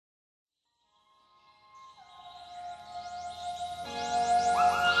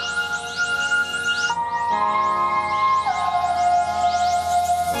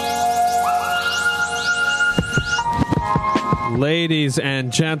Ladies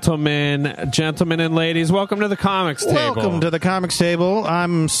and gentlemen and ladies, welcome to the Comics Table. Welcome to the Comics Table.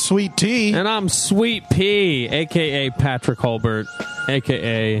 I'm Sweet T. And I'm Sweet P, a.k.a. Patrick Holbert,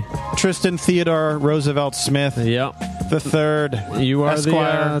 a.k.a. Tristan Theodore Roosevelt Smith. Yep. The third. You are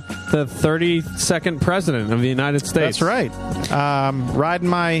Esquire. the 32nd President of the United States. That's right. Riding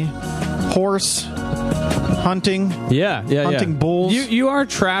my horse, hunting. Hunting bulls. You are a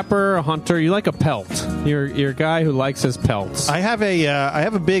trapper, a hunter. You like a pelt. You're a guy who likes his pelts. I have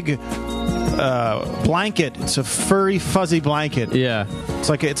a big blanket. It's a furry, fuzzy blanket. Yeah. It's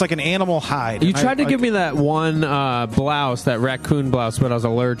like an animal hide. You tried to give me that one blouse, that raccoon blouse, but I was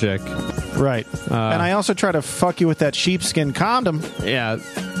allergic. Right. And I also try to fuck you with that sheepskin condom. Yeah.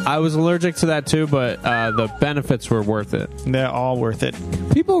 I was allergic to that too, but the benefits were worth it. They're all worth it.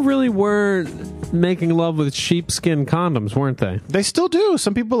 People really were making love with sheepskin condoms, weren't they? They still do.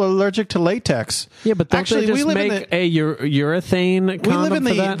 Some people are allergic to latex. Yeah, but don't actually, they just we live make a urethane condom?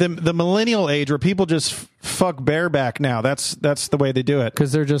 We live in for the millennial age where people just fuck bareback now. That's the way they do it.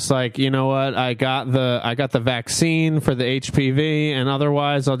 Because they're just like, you know what? I got the vaccine for the HPV, and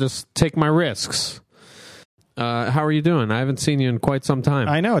otherwise I'll just take my risks. How are you doing? I haven't seen you in quite some time.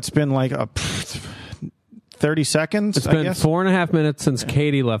 I know. It's been like 30 seconds. It's been 4.5 minutes since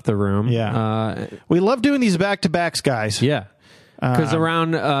Katie left the room. Yeah. We love doing these back-to-backs, guys. Yeah. Because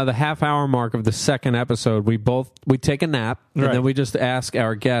around the half-hour mark of the second episode, we take a nap, and then we just ask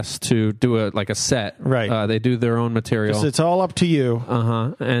our guests to do a set. Right. They do their own material. 'Cause it's all up to you.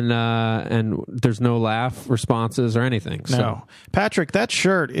 And there's no laugh responses or anything. No. So. Patrick, that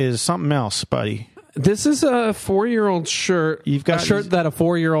shirt is something else, buddy. This is a 4-year-old shirt. You've got a shirt that a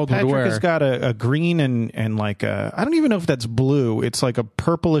 4-year-old would wear. Patrick has got a green and like a, I don't even know if that's blue. It's like a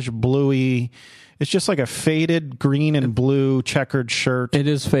purplish bluey. It's just like a faded green and blue checkered shirt. It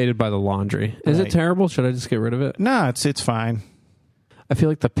is faded by the laundry. Is it terrible? Should I just get rid of it? No, it's fine. I feel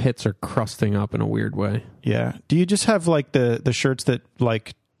like the pits are crusting up in a weird way. Yeah. Do you just have like the shirts that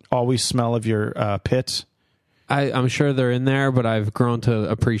like always smell of your pits? I'm sure they're in there, but I've grown to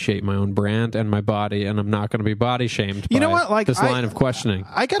appreciate my own brand and my body, and I'm not going to be body shamed by this line of questioning.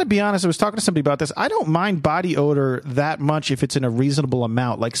 I got to be honest. I was talking to somebody about this. I don't mind body odor that much if it's in a reasonable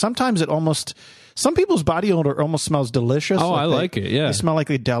amount. Like sometimes some people's body odor almost smells delicious. Oh, I like it. Yeah, they smell like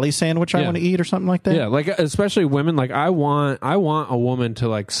a deli sandwich I want to eat or something like that. Yeah, like especially women. Like I want a woman to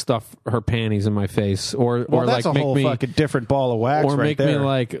like stuff her panties in my face, or that's like a whole fucking different ball of wax, or make me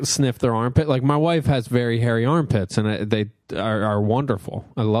like sniff their armpit. Like my wife has very hairy armpits, and they are wonderful.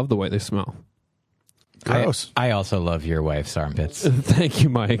 I love the way they smell. Gross. I also love your wife's armpits. Thank you,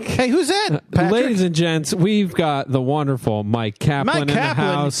 Mike. Hey, who's that? Patrick? Ladies and gents, we've got the wonderful Myq Kaplan in the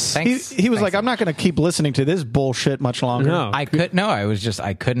house. He was like, I'm not going to keep listening to this bullshit much longer. No. I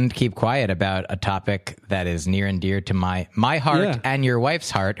couldn't keep quiet about a topic that is near and dear to my heart and your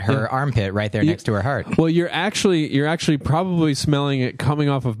wife's heart, her armpit right there next to her heart. Well, you're actually probably smelling it coming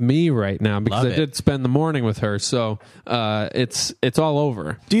off of me right now because I did spend the morning with her. So, it's all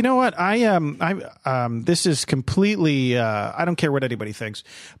over. Do you know what? This is completely, I don't care what anybody thinks,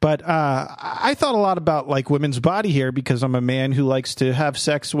 but I thought a lot about like women's body hair because I'm a man who likes to have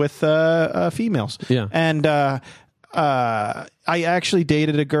sex with females. Yeah. And I actually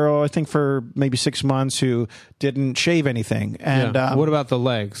dated a girl, I think for maybe 6 months, who didn't shave anything. And what about the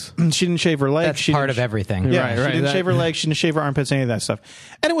legs? She didn't shave her legs. That's part of everything. Yeah, she didn't shave her legs. She didn't shave her armpits, any of that stuff.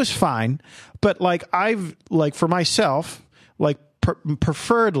 And it was fine. But like for myself, like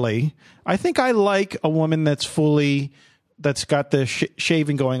preferredly, I think I like a woman that's got the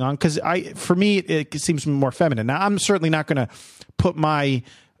shaving going on because for me it seems more feminine. Now I'm certainly not going to put my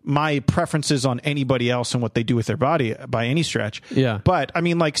preferences on anybody else and what they do with their body by any stretch. Yeah. But I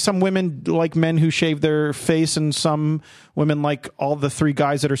mean, like some women like men who shave their face, and some women like all the 3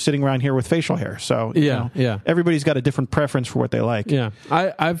 guys that are sitting around here with facial hair. So everybody's got a different preference for what they like. Yeah.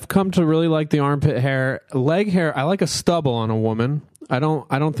 I've come to really like the armpit hair. Leg hair, I like a stubble on a woman. I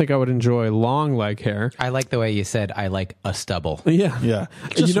don't think I would enjoy long leg hair. I like the way you said I like a stubble. Yeah. Yeah.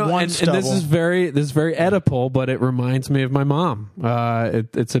 Just one stubble. And this is very Oedipal, but it reminds me of my mom.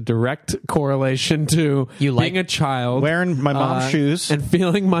 It's a direct correlation to being a child, wearing my mom's shoes, and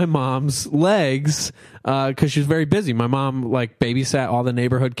feeling my mom's legs. Because she's very busy. My mom like babysat all the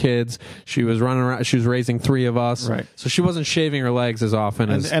neighborhood kids. She was running around. She was raising 3 of us. Right. So she wasn't shaving her legs as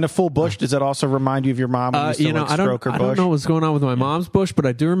often as. And a full bush. Does that also remind you of your mom? When you used to, stroke her bush? I don't know what's going on with my mom's bush, but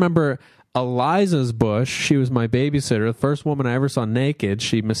I do remember Eliza's bush. She was my babysitter, the first woman I ever saw naked.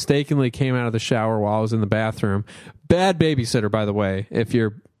 She mistakenly came out of the shower while I was in the bathroom. Bad babysitter, by the way. If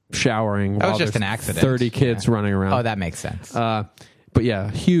you're showering, that while was just there's an accident. 30 kids running around. Oh, that makes sense. But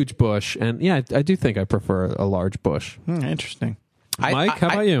yeah, huge bush, and yeah, I do think I prefer a large bush. Interesting. Mike, how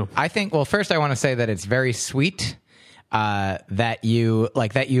about you? I think. Well, first I want to say that it's very sweet that you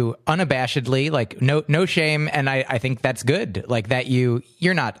unabashedly, like, no shame, and I think that's good. Like that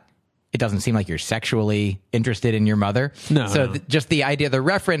you're not. It doesn't seem like you're sexually interested in your mother. No. So just the idea, the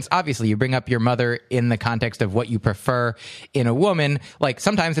reference, obviously you bring up your mother in the context of what you prefer in a woman. Like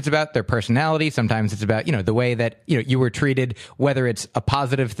sometimes it's about their personality. Sometimes it's about, the way that, you were treated, whether it's a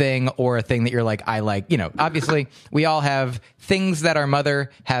positive thing or a thing that you're like, I like, obviously we all have things that our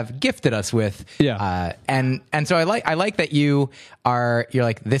mother have gifted us with. Yeah. And so I like that you're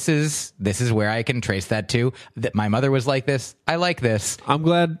like, this is where I can trace that to, that my mother was like this. I like this. I'm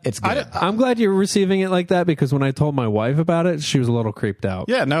glad it's good. I'm glad you're receiving it like that, because when I told my wife about it, she was a little creeped out.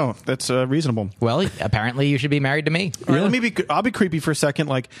 Yeah, no, that's reasonable. Well, apparently you should be married to me. All right, I'll be creepy for a second.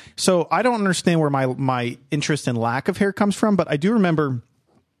 Like, so I don't understand where my interest in lack of hair comes from, but I do remember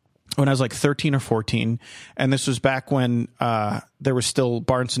when I was like 13 or 14, and this was back when there was still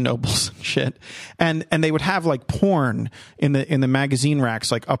Barnes and Nobles and shit, and they would have like porn in the magazine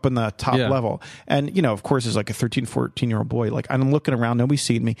racks, like up in the top level. And of course, as like a 13, 14-year-old boy, like I'm looking around, nobody's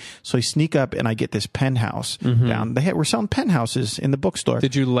seeing me, so I sneak up and I get this penthouse down. We're selling penthouses in the bookstore.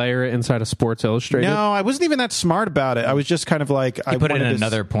 Did you layer it inside of Sports Illustrated? No, I wasn't even that smart about it. I was just kind of like, I put it in wanted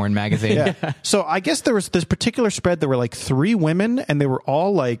another porn magazine. Yeah. So I guess there was this particular spread. There were like 3 women, and they were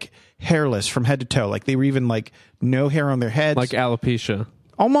all like hairless from head to toe. Like they were even like no hair on their heads. Like alopecia.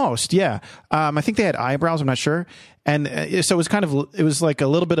 Almost, yeah. I think they had eyebrows. I'm not sure. And so it was like a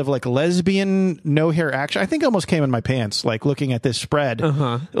little bit of like lesbian no hair action. I think it almost came in my pants, like looking at this spread.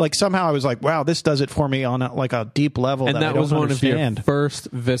 Like somehow I was like, wow, this does it for me on a deep level. And that that I don't was one understand. of your first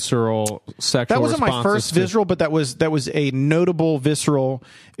visceral sexual That wasn't my responses first visceral, but that was a notable visceral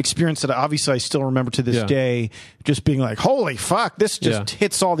experience that obviously I still remember to this day. Just being like, holy fuck, this just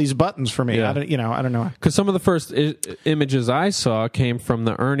hits all these buttons for me. Yeah. I don't know. Because some of the first images I saw came from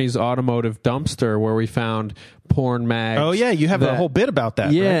the Ernie's Automotive Dumpster, where we found porn mags. Oh yeah, you have a whole bit about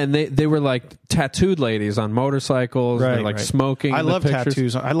that. Yeah, right? and they were like tattooed ladies on motorcycles. Right, They're like smoking. I in the love pictures.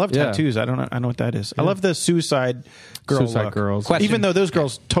 tattoos. I love tattoos. I know what that is. I love the suicide look. girls. Question. Even though those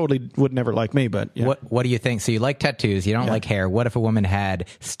girls totally would never like me, but yeah. What do you think? So you like tattoos, you don't like hair. What if a woman had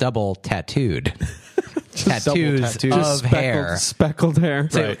stubble tattooed? tattoos of hair. Speckled hair.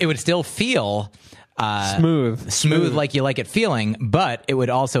 So it would still feel smooth like you like it feeling, but it would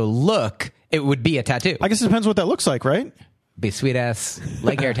also look, it would be a tattoo. I guess it depends what that looks like, right? Be sweet ass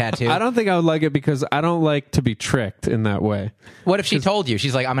leg hair tattoo. I don't think I would like it, because I don't like to be tricked in that way. What if she told you,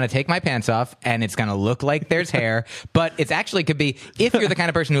 she's like, I'm going to take my pants off and it's going to look like there's hair, but it's actually could be, if you're the kind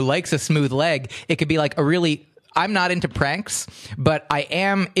of person who likes a smooth leg, it could be like a really, I'm not into pranks, but I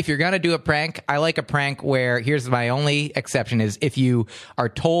am, if you're going to do a prank, I like a prank where, here's my only exception, is if you are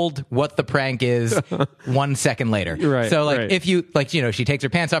told what the prank is 1 second later. Right, so like right. if you, like, she takes her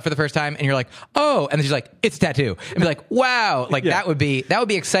pants off for the first time and you're like, oh, and then she's like, it's a tattoo. And be like, wow. Like that would be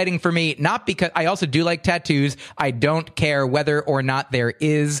exciting for me. Not because I also do like tattoos. I don't care whether or not there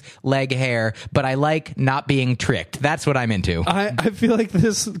is leg hair, but I like not being tricked. That's what I'm into. I feel like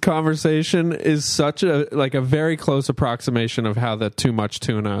this conversation is such a very close approximation of how the Too Much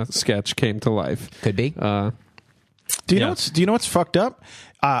Tuna sketch came to life. Could be. Do you know what's fucked up?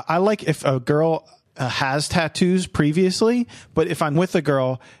 I like if a girl has tattoos previously, but if I'm with a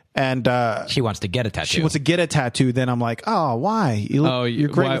girl and she wants to get a tattoo, then I'm like, oh, why? You're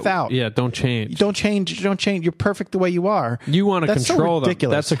great without. Yeah, don't change. Don't change. You're perfect the way you are. You want to control so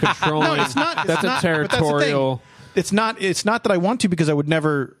ridiculous. them. That's a controlling. No, it's not. That's a territorial. It's not that I want to, because I would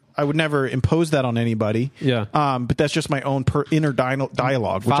never impose that on anybody. Yeah. But that's just my own inner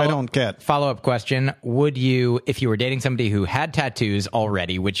dialogue, which I don't get. Follow-up question. Would you, if you were dating somebody who had tattoos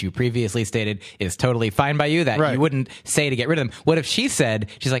already, which you previously stated is totally fine by you, that you wouldn't say to get rid of them, what if she said,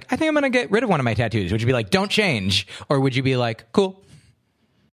 she's like, I think I'm going to get rid of one of my tattoos. Would you be like, don't change? Or would you be like, cool?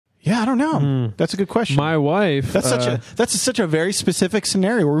 Yeah, I don't know. That's a good question. My wife. That's such a very specific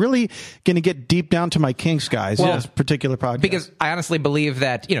scenario. We're really going to get deep down to my kinks, guys. In this particular podcast, because I honestly believe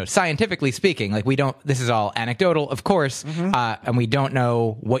that, scientifically speaking, like this is all anecdotal, of course, and we don't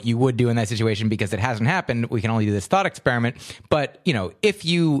know what you would do in that situation because it hasn't happened. We can only do this thought experiment. But if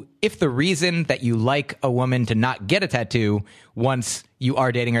the reason that you like a woman to not get a tattoo once you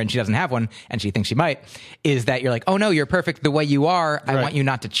are dating her and she doesn't have one and she thinks she might, is that you're like, oh no, you're perfect the way you are. I want you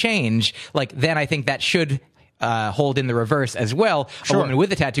not to change. Like, then I think that should hold in the reverse as well. Sure. A woman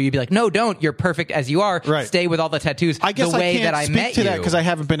with a tattoo, you'd be like, no, don't. You're perfect as you are. Right. Stay with all the tattoos. I guess the way I can't that I speak met to you. that because I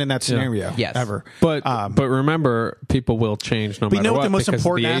haven't been in that scenario Yes. ever. But remember, people will change no But matter you know what what. the most because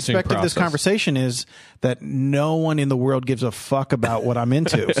important the aging aspect of this process. conversation is that no one in the world gives a fuck about what I'm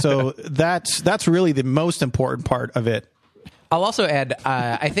into. So that's really the most important part of it. I'll also add,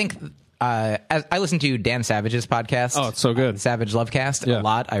 I think as I listen to Dan Savage's podcast. Oh, it's so good. Savage Lovecast Yeah. a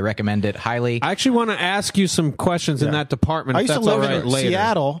lot. I recommend it highly. I actually want to ask you some questions in that department. I if used to that's live all right in later.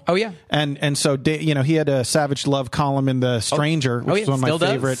 Seattle. Oh, yeah. and so he had a Savage Love column in The Stranger, which is one of my still does?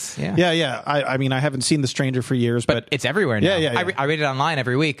 favorites. Yeah. I mean, I haven't seen The Stranger for years, but it's everywhere now. Yeah. I read it online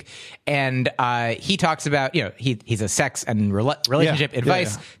every week, and he talks about he's a sex and relationship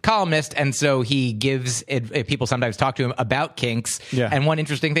advice columnist, and so he gives people sometimes talk to him about kinks. Yeah. And one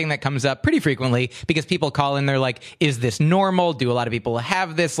interesting thing that comes up pretty frequently because people call in, they're like, "Is this normal? Do a lot of people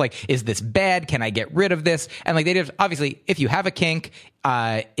have this? Like, is this bad? Can I get rid of this?" And like they just obviously, if you have a kink,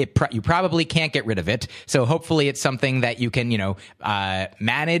 you probably can't get rid of it. So hopefully it's something that you can,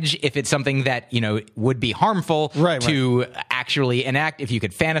 manage. If it's something that, would be harmful to actually enact, if you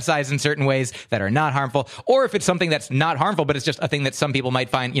could fantasize in certain ways that are not harmful, or if it's something that's not harmful, but it's just a thing that some people might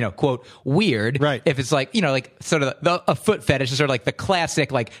find, quote, weird. Right. If it's like, like sort of a foot fetish is sort of like the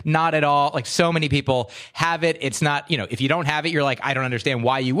classic, like not at all, like so many people have it. It's not, if you don't have it, you're like, I don't understand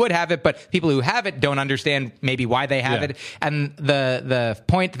why you would have it, but people who have it don't understand maybe why they have it. And the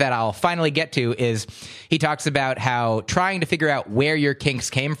point that I'll finally get to is he talks about how trying to figure out where your kinks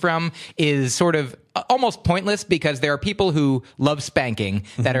came from is sort of almost pointless because there are people who love spanking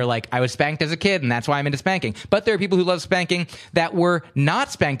that are like, I was spanked as a kid and that's why I'm into spanking. But there are people who love spanking that were not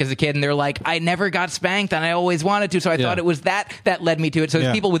spanked as a kid and they're like, I never got spanked and I always wanted to, so I thought it was that led me to it. So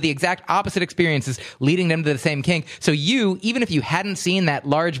there's people with the exact opposite experiences leading them to the same kink. So even if you hadn't seen that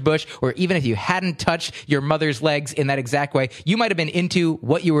large bush, or even if you hadn't touched your mother's legs in that exact way, you might have been into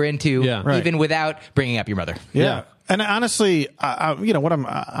what you were into even without bringing up your mother. Yeah. And honestly,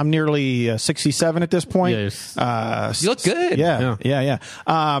 I'm nearly 67 at this point. Yes. You look good. Yeah.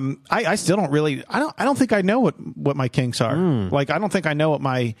 I still don't really. I don't think I know what my kinks are. Like, I don't think I know what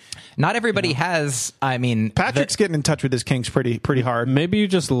my. Not everybody has. I mean, Patrick's getting in touch with his kinks pretty hard. Maybe you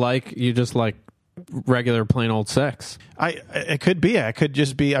just like regular plain old sex. It could be. I could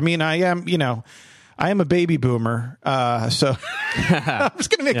just be. I mean, I am a baby boomer, so I'm just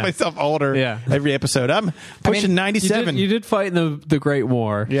going to make myself older every episode. I'm pushing 97. You did fight in the Great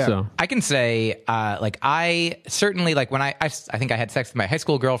War. Yeah. So. I can say, I certainly, when I think I had sex with my high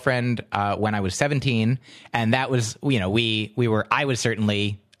school girlfriend when I was 17, and that was, I was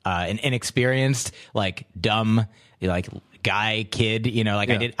certainly an inexperienced, dumb, kid,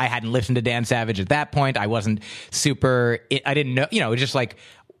 I hadn't listened to Dan Savage at that point. I wasn't super, I didn't know, it was just like,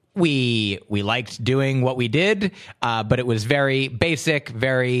 we liked doing what we did, but it was very basic,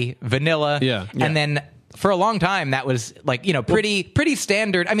 very vanilla. Yeah. And then for a long time, that was pretty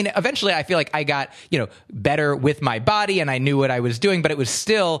standard. I mean, eventually I feel like I got, better with my body and I knew what I was doing, but it was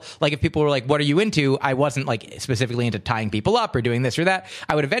still if people were like, what are you into? I wasn't specifically into tying people up or doing this or that.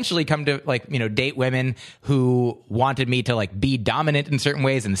 I would eventually come to date women who wanted me to be dominant in certain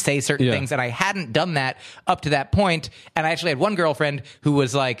ways and say certain things. And I hadn't done that up to that point. And I actually had one girlfriend who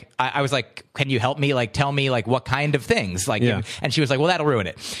was like, I was like, can you help me? Tell me what kind of things? And she was like, well, that'll ruin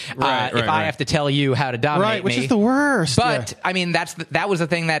it. If I have to tell you how to dominate which me. is the worst. But I mean, that was the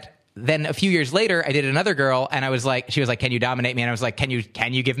thing that then a few years later I did another girl and she was like, can you dominate me? And I was like, can you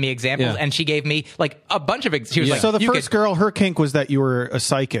give me examples? And she gave me a bunch of she was like, so the first girl, her kink was that you were a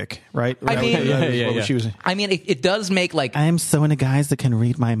psychic, right? I mean, She was. I mean, it does make I'm so into guys that can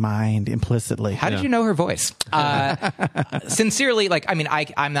read my mind implicitly. How did you know her voice? Sincerely,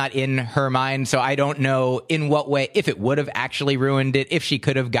 I'm not in her mind, so I don't know in what way, if it would have actually ruined it, if she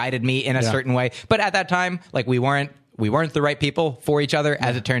could have guided me in a certain way. But at that time, we weren't the right people for each other,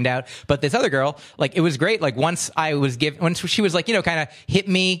 as it turned out. But this other girl, it was great. Once she was kind of hit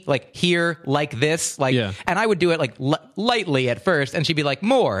me here, like this, and I would do it lightly at first, and she'd be like,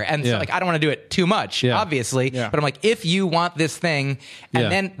 more. And so I don't want to do it too much, obviously. Yeah. But I'm like, if you want this thing,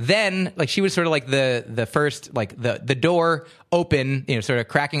 and then she was sort of the first, the door open, sort of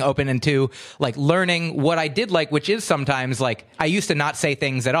cracking open into learning what I did which is sometimes I used to not say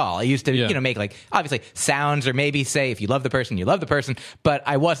things at all. I used to, make obviously sounds or maybe say if you love the person, you love the person. But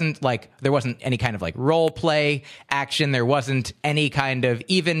I wasn't like, there wasn't any kind of like role play action. There wasn't any kind of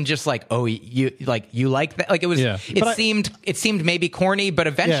even just like, oh, you like that. Like it was, it seemed maybe corny, but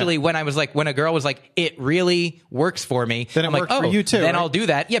eventually when a girl was like, it really works for me, then I'm it worked like, for you too. then right? I'll do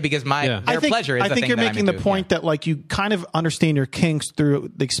that. Yeah, because their pleasure is I the think thing you're that making I'm the into. point that like you kind of understand your kinks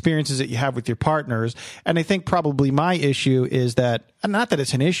through the experiences that you have with your partners. And I think probably my issue is that, and not that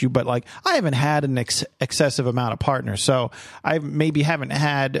it's an issue, but like I haven't had an excessive amount of partners. So I maybe haven't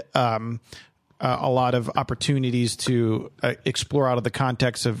had a lot of opportunities to explore out of the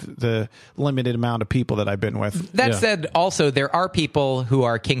context of the limited amount of people that I've been with. That said, also, there are people who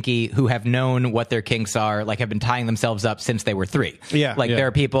are kinky who have known what their kinks are, like have been tying themselves up since they were 3. Yeah. Like there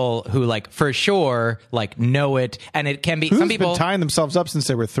are people who like for sure like know it, and it can be Who's some people been tying themselves up since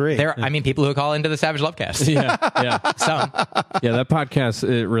they were 3? I mean, people who call into the Savage Lovecast. Some. Yeah, that podcast,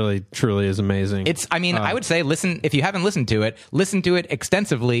 it really, truly is amazing. It's, I mean, I would say listen, if you haven't listened to it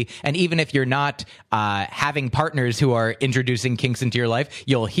extensively. And even if you're not having partners who are introducing kinks into your life,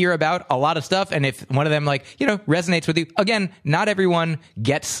 you'll hear about a lot of stuff. And if one of them like, resonates with you, again, not everyone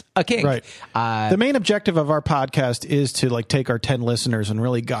gets a kink. Right. The main objective of our podcast is to like take our 10 listeners and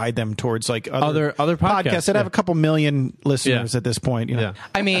really guide them towards like other podcasts that have a couple million listeners at this point. You know? Yeah.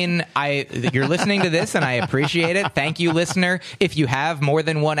 I mean, you're listening to this and I appreciate it. Thank you, listener. If you have more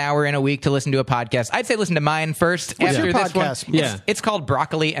than 1 hour in a week to listen to a podcast, I'd say listen to mine first. What's after your this podcast? one. Yeah. It's called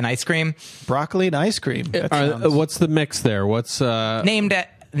Broccoli and Ice Cream. Broccoli and ice cream. That sounds- What's the mix there? What's Named it.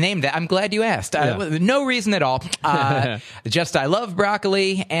 I'm glad you asked. No reason at all. Just I love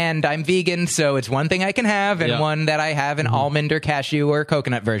broccoli and I'm vegan, so it's one thing I can have and one that I have an almond or cashew or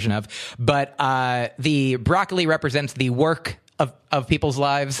coconut version of. But the broccoli represents the work of people's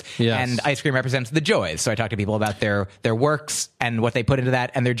lives, and ice cream represents the joys. So I talk to people about their works and what they put into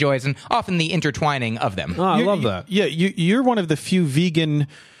that and their joys, and often the intertwining of them. Oh, I love that. Yeah, you're one of the few vegan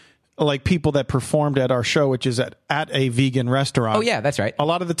like people that performed at our show, which is at a vegan restaurant. Oh yeah, that's right. A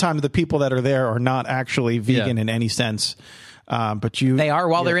lot of the time, the people that are there are not actually vegan in any sense. But they are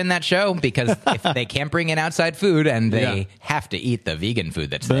while they're in that show, because if they can't bring in outside food and they have to eat the vegan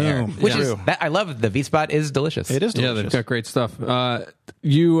food that's there, which is I love. The V-Spot is delicious. It is delicious. Yeah, they've got great stuff.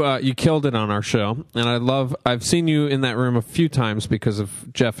 You killed it on our show, and I've seen you in that room a few times because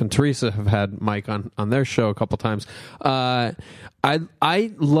of Jeff and Teresa have had Myq on their show a couple times.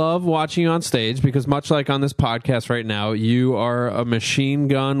 I love watching you on stage because much like on this podcast right now, you are a machine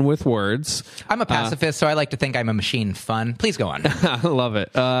gun with words. I'm a pacifist, so I like to think I'm a machine fun. Please go on. I love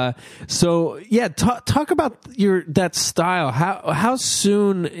it. So yeah, talk about that style. How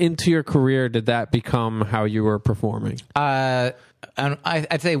soon into your career did that become how you were performing? I'd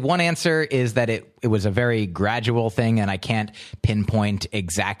say one answer is that it was a very gradual thing, and I can't pinpoint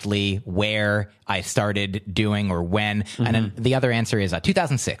exactly where I started doing or when. And then the other answer is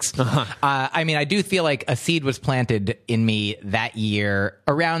 2006. I mean, I do feel like a seed was planted in me that year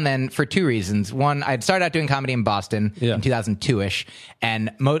around then for two reasons. One, I'd started out doing comedy in Boston in 2002-ish,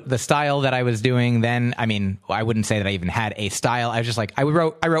 and the style that I was doing then, I mean, I wouldn't say that I even had a style. I was just like, I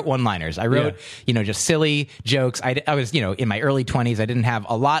wrote one-liners. I wrote, just silly jokes. I was, in my early 20s. I didn't have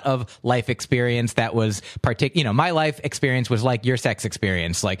a lot of life experience that was my life experience was like your sex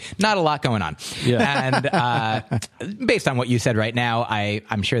experience, like not a lot going on. Yeah. And based on what you said right now,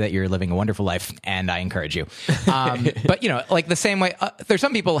 I'm sure that you're living a wonderful life, and I encourage you. But like the same way, there's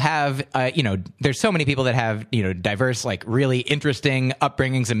some people have, there's so many people that have, diverse, like really interesting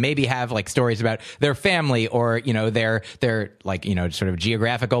upbringings, and maybe have like stories about their family or, their like, sort of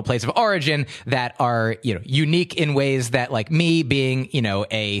geographical place of origin that are, unique in ways that like me being,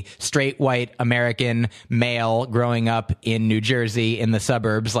 a straight white American male growing up in New Jersey in the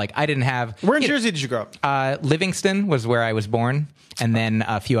suburbs, like I didn't have. Where in Jersey did you grow up? Livingston was where I was born, and then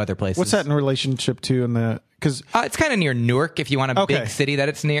a few other places. What's that in relationship to because it's kind of near Newark, if you want a big city that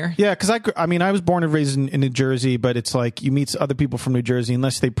it's near. Yeah, because I was born and raised in New Jersey, but it's like you meet other people from New Jersey,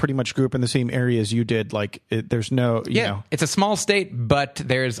 unless they pretty much grew up in the same area as you did. Like, there's no, you know. It's a small state, but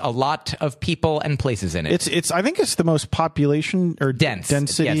there's a lot of people and places in it. It's I think it's the most population or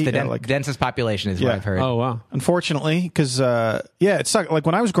density. Yes, the densest population is what I've heard. Oh, wow. Unfortunately, because it sucked. Like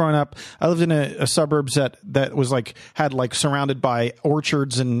when I was growing up, I lived in a suburbs that was like had like surrounded by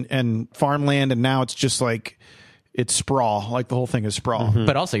orchards and farmland, and now it's just like. It's sprawl, like the whole thing is sprawl.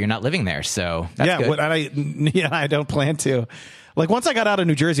 But also, you're not living there, so that's good. I don't plan to. Like once I got out of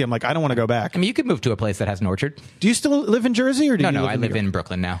New Jersey, I'm like, I don't want to go back. I mean, you could move to a place that has an orchard. Do you still live in Jersey, or do you No, live I in live New York? in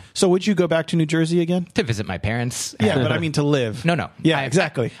Brooklyn now So would you go back to New Jersey again? to visit my parents. Yeah, but I mean to live. No. Yeah,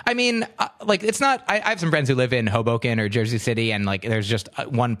 exactly. I mean, like, it's not. I have some friends who live in Hoboken or Jersey City, and like, there's just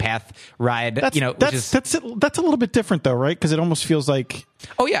one path ride. That's a little bit different though, right? Because it almost feels like.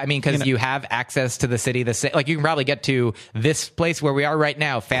 Oh yeah, I mean, because you have access to the city. Like, you can probably get to this place where we are right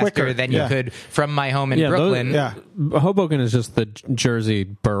now faster Quicker, than you could from my home in Brooklyn. Hoboken is just the Jersey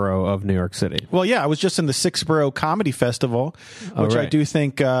borough of New York City. Well, yeah, I was just in the Six Borough Comedy Festival, which I do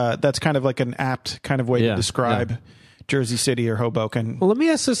think that's kind of like an apt kind of way to describe Jersey City or Hoboken. Well, let me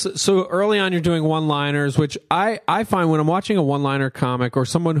ask this. So early on, you're doing one-liners, which I find when I'm watching a one-liner comic or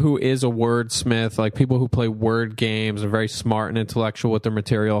someone who is a wordsmith, like people who play word games, are very smart and intellectual with their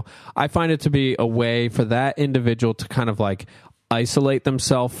material, I find it to be a way for that individual to kind of like isolate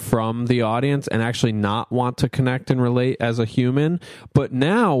themselves from the audience and actually not want to connect and relate as a human. But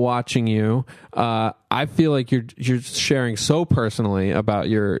now watching you, I feel like you're sharing so personally about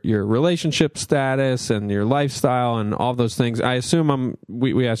your relationship status and your lifestyle and all those things. I assume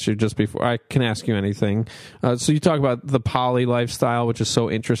we asked you just before. I can ask you anything. So you talk about the poly lifestyle, which is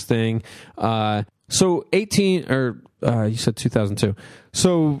so interesting. So 18 or you said 2002.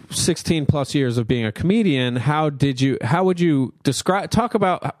 So 16 plus years of being a comedian. How would you talk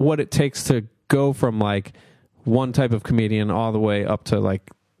about what it takes to go from like one type of comedian all the way up to like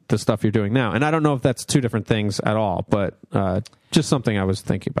the stuff you're doing now? And I don't know if that's two different things at all, but just something I was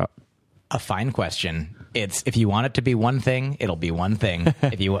thinking about. A fine question. It's if you want it to be one thing, it'll be one thing.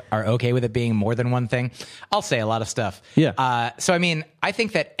 If you are okay with it being more than one thing, I'll say a lot of stuff. Yeah. So, I mean, I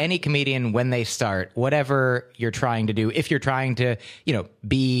think that any comedian, when they start, whatever you're trying to do, if you're trying to,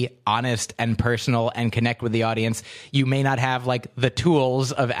 be honest and personal and connect with the audience, you may not have like the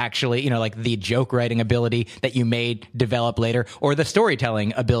tools of actually, like the joke writing ability that you may develop later or the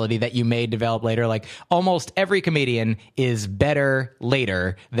storytelling ability that you may develop later. Like almost every comedian is better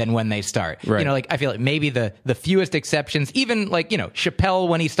later than when they start. Right. Like I feel like maybe the fewest exceptions, even like, Chappelle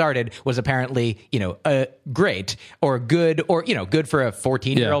when he started was apparently, great or good or, good for a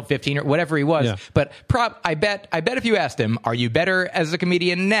 14-year-old, 15-year-old, whatever he was. Yeah. But I bet if you asked him, are you better as a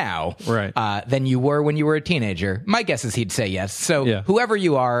comedian now than you were when you were a teenager? My guess is he'd say yes. So whoever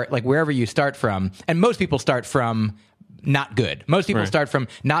you are, like wherever you start from, and most people start from not good. Most people start from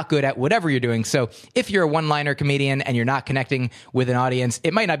not good at whatever you're doing. So if you're a one-liner comedian and you're not connecting with an audience,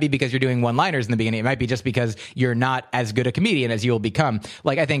 it might not be because you're doing one-liners in the beginning. It might be just because you're not as good a comedian as you'll become.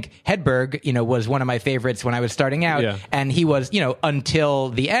 Like I think Hedberg, was one of my favorites when I was starting out, and he was, until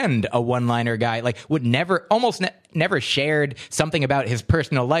the end, a one-liner guy. Like would never, never shared something about his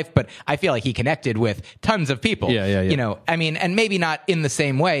personal life, but I feel like he connected with tons of people. I mean, and maybe not in the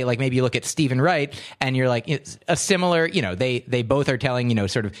same way. Like maybe you look at Stephen Wright and you're like, it's a similar, they both are telling,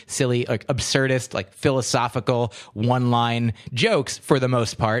 sort of silly, like absurdist, like philosophical one-line jokes for the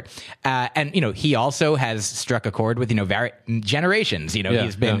most part. And, he also has struck a chord with, generations.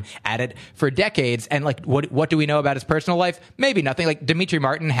 He's been at it for decades. And like, what do we know about his personal life? Maybe nothing. Like Dimitri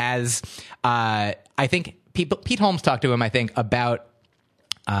Martin has, I think, Pete Holmes talked to him, I think, about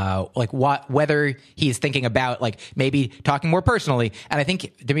whether he's thinking about like maybe talking more personally. And I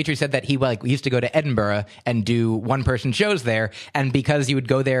think Dimitri said that he used to go to Edinburgh and do one-person shows there. And because he would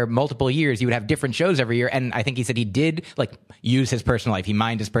go there multiple years, he would have different shows every year. And I think he said he did like use his personal life. He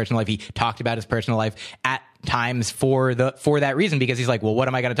mined his personal life. He talked about his personal life at times for that reason, because he's like, well, what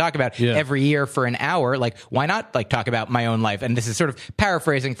am I going to talk about every year for an hour? Like, why not like talk about my own life? And this is sort of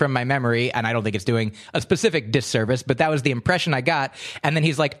paraphrasing from my memory, and I don't think it's doing a specific disservice, but that was the impression I got. And then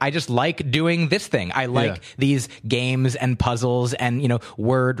he's like, I just like doing this thing. I like these games and puzzles and,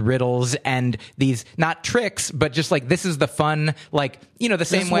 word riddles and these not tricks, but just like, this is the fun, like, the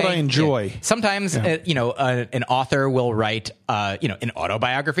same way. That's what I enjoy. Sometimes, an author will write, an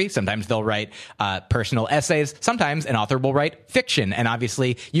autobiography. Sometimes they'll write personal essays. Sometimes an author will write fiction. And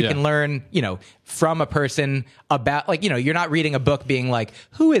obviously you can learn, from a person about like, you're not reading a book being like,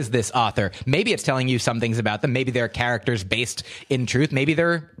 who is this author? Maybe it's telling you some things about them. Maybe they're characters based in truth. Maybe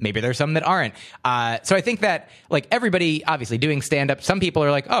there's some that aren't. So I think that like everybody obviously doing stand-up, some people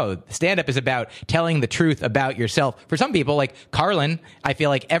are like, oh, stand-up is about telling the truth about yourself. For some people, like Carlin, I feel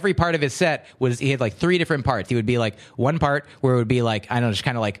like every part of his set he had like 3 different parts. He would be like one part where it would be like, I don't know, just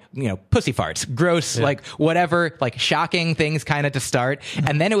kind of like, pussy farts, gross, like whatever, like shocking things kind of to start.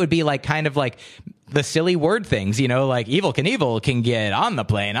 And then it would be like kind of like the silly word things, like Evil can get on the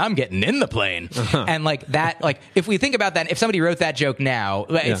plane. I'm getting in the plane. And like that, like if we think about that, if somebody wrote that joke now,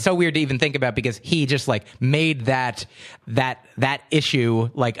 it's so weird to even think about because he just like made that issue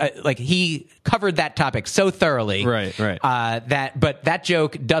like he covered that topic so thoroughly. Right. But that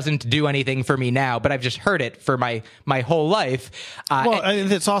joke doesn't do anything for me now, but I've just heard it for my whole life.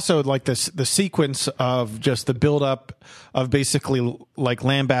 And it's also like the sequence of just the build up of basically like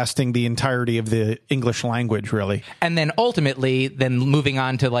lambasting the entirety of the English language, really. And then ultimately then moving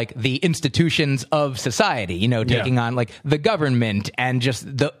on to like the institutions of society, taking on like the government and just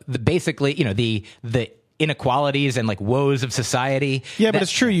the basically, the inequalities and like woes of society. Yeah, but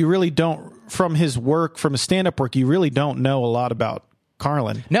it's true. You really don't, from his work, from his stand-up work, you really don't know a lot about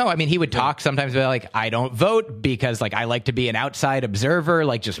Carlin. No, I mean, he would talk sometimes about like, I don't vote because like I like to be an outside observer,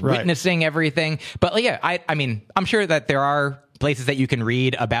 like just witnessing everything. But yeah, I mean, I'm sure that there are places that you can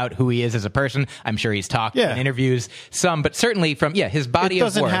read about who he is as a person. I'm sure he's talked in interviews some, but certainly from his body of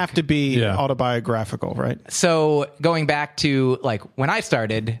work. It doesn't have to be autobiographical, right? So going back to like when I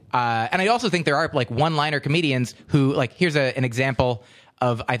started, and I also think there are like one-liner comedians who like, here's an example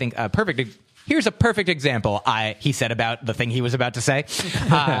of, I think, here's a perfect example. He said about the thing he was about to say.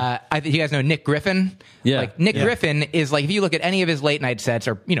 I think you guys know Nick Griffin. Yeah. Like Nick Griffin is like, if you look at any of his late night sets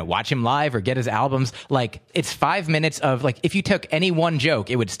or, watch him live or get his albums, like it's 5 minutes of like, if you took any one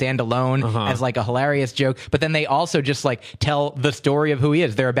joke, it would stand alone as like a hilarious joke. But then they also just like tell the story of who he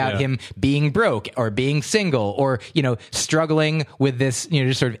is. They're about him being broke or being single or, struggling with this,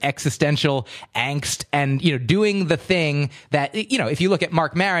 just sort of existential angst and, doing the thing that, if you look at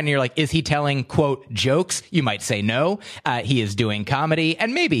Mark Maron and you're like, is he telling quote jokes? You might say no. He is doing comedy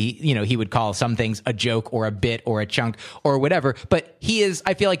and maybe, he would call some things a joke or a bit or a chunk or whatever, but he is,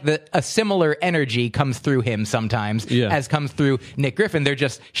 I feel like a similar energy comes through him sometimes as comes through Nick Griffin. They're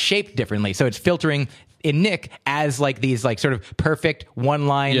just shaped differently. So it's filtering in Nick as like these like sort of perfect one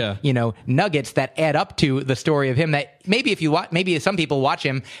line, nuggets that add up to the story of him that maybe if you watch, maybe some people watch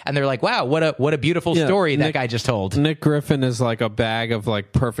him and they're like, wow, what a beautiful story that guy just told. Nick Griffin is like a bag of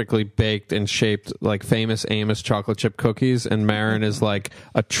like perfectly baked and shaped like famous Amos chocolate chip cookies, and Marin is like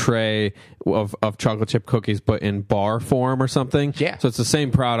a tray of chocolate chip cookies but in bar form or something. Yeah. So it's the same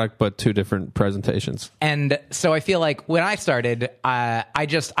product but two different presentations. And so I feel like when I started, I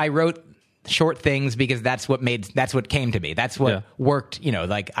wrote short things because that's what came to me. That's what worked,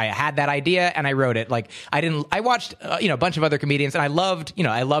 like I had that idea and I wrote it. Like I watched, a bunch of other comedians and I loved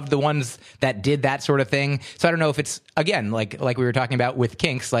the ones that did that sort of thing. So I don't know if it's, again, like we were talking about with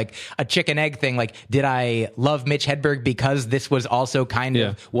kinks, like a chicken egg thing. Like, did I love Mitch Hedberg because this was also kind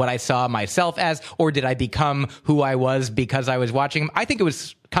of what I saw myself as, or did I become who I was because I was watching him? I think it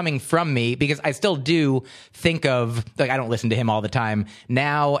was coming from me because I still do think of, like, I don't listen to him all the time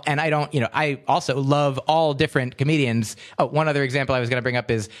now. And I don't, I also love all different comedians. Oh, one other example I was going to bring up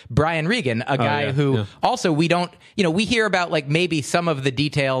is Brian Regan, a guy who also we don't, we hear about like maybe some of the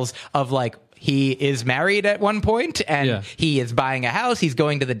details of like, he is married at one point and he is buying a house. He's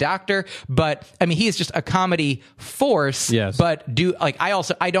going to the doctor, but I mean, he is just a comedy force. Yes. But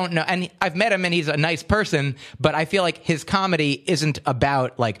I don't know. And I've met him and he's a nice person, but I feel like his comedy isn't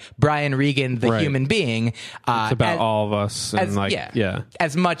about like Brian Regan, the human being. It's about all of us. And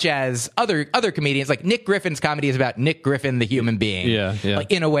as much as other comedians, like Nick Griffin's comedy is about Nick Griffin, the human being. Yeah.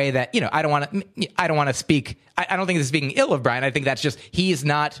 Like in a way that, I don't want to speak. I don't think this is speaking ill of Brian. I think that's just, he's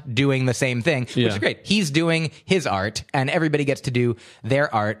not doing the same thing, which is great. He's doing his art and everybody gets to do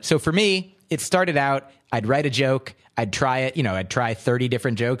their art. So for me, it started out, I'd write a joke, I'd try it, I'd try 30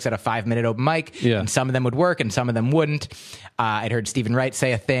 different jokes at a 5-minute open mic, and some of them would work and some of them wouldn't. I'd heard Stephen Wright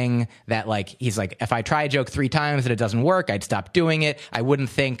say a thing that like, he's like, if I try a joke 3 times and it doesn't work, I'd stop doing it. I wouldn't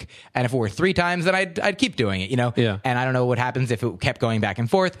think, and if it were 3 times, then I'd keep doing it, Yeah. And I don't know what happens if it kept going back and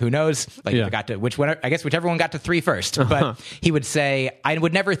forth. Who knows? Like if it got to whichever one got to 3 first. But he would say, I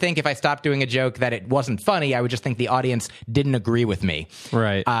would never think if I stopped doing a joke that it wasn't funny. I would just think the audience didn't agree with me.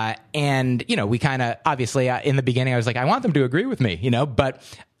 Right. And we kind of, obviously in the beginning, I was like, I want them to agree with me, but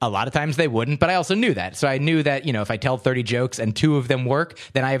a lot of times they wouldn't, but I also knew that. So I knew that, if I tell 30 jokes and 2 of them work,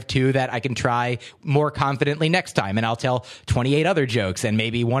 then I have 2 that I can try more confidently next time. And I'll tell 28 other jokes and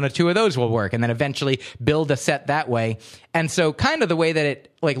maybe 1 or 2 of those will work. And then eventually build a set that way. And so kind of the way that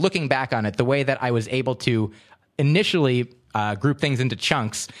it, like looking back on it, the way that I was able to initially group things into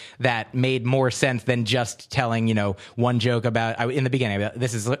chunks that made more sense than just telling, one joke about, in the beginning,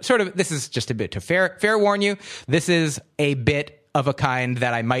 this is just a bit to fair warn you. This is a bit of a kind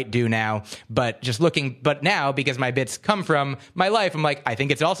that I might do now, but now because my bits come from my life, I'm like, I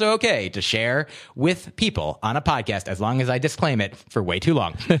think it's also okay to share with people on a podcast as long as I disclaim it for way too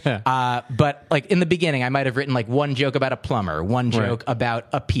long. But like in the beginning, I might have written like one joke about a plumber, one joke about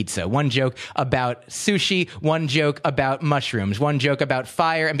a pizza, one joke about sushi, one joke about mushrooms, one joke about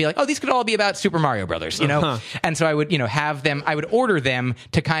fire, and be like, oh, these could all be about Super Mario Brothers, you know? And so I would, have them, I would order them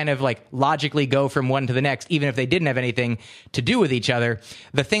to kind of like logically go from one to the next, even if they didn't have anything to do with each other.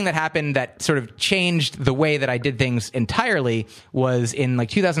 The thing that happened that sort of changed the way that I did things entirely was in like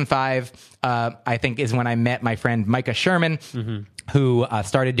 2005, I think is when I met my friend Myq Sherman, who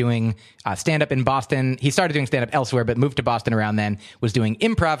started doing stand-up in Boston. He started doing stand-up elsewhere, but moved to Boston around then, was doing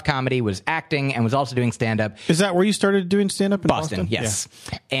improv comedy, was acting, and was also doing stand-up. Is that where you started doing stand-up in Boston? Yes.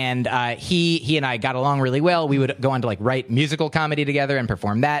 Yeah. And he and I got along really well. We would go on to like write musical comedy together and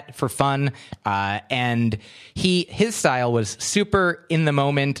perform that for fun. And his style was super in the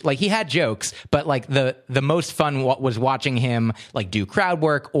moment. Like he had jokes, but like the most fun was watching him like do crowd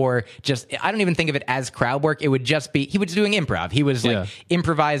work, or just, I don't even think of it as crowd work. It would just be, he was doing improv. He was like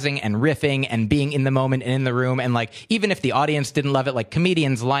improvising and riffing and being in the moment and in the room. And like, even if the audience didn't love it, like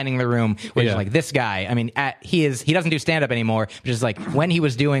comedians lining the room were just like, this guy, I mean, he doesn't do stand up anymore, which is like when he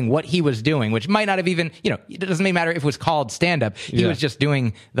was doing what he was doing, which might not have even, it doesn't even matter if it was called stand up. He was just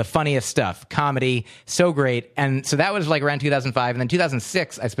doing the funniest stuff, comedy, so great. And so that was like around 2005. And then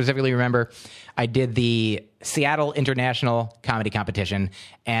 2006, I specifically remember I did the Seattle International Comedy Competition,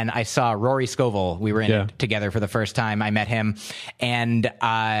 and I saw Rory Scovel. We were in it together for the first time. I met him, and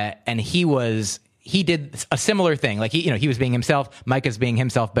he did a similar thing. Like he was being himself. Myq is being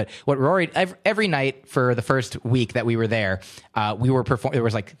himself. But what Rory, every night for the first week that we were there, we were performing. There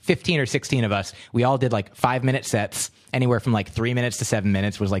was like 15 or 16 of us. We all did like 5-minute sets. Anywhere from like 3 minutes to 7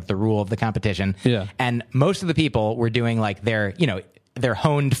 minutes was like the rule of the competition. Yeah. And most of the people were doing like their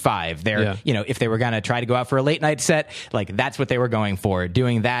honed 5. If they were going to try to go out for a late night set, like that's what they were going for,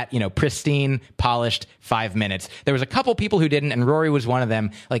 doing that, pristine, polished 5 minutes. There was a couple people who didn't, and Rory was one of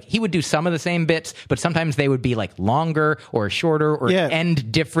them. Like he would do some of the same bits, but sometimes they would be like longer or shorter or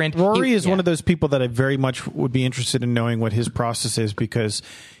end different. Rory is one of those people that I very much would be interested in knowing what his process is, because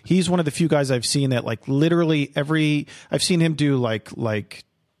he's one of the few guys I've seen that like literally I've seen him do like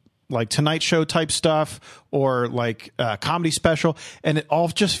Tonight Show type stuff or like comedy special, and it all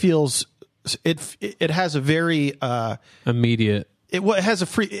just feels it has a very immediate. It has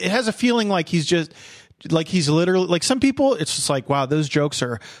a feeling like he's literally like, some people it's just like, wow, those jokes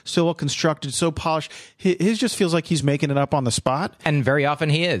are so well constructed, so polished. His just feels like he's making it up on the spot, and very often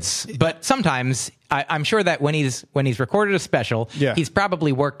he is. But sometimes I'm sure that when he's recorded a special, he's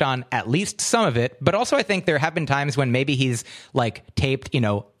probably worked on at least some of it. But also I think there have been times when maybe he's like taped,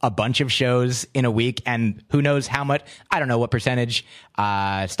 a bunch of shows in a week, and who knows how much, I don't know what percentage.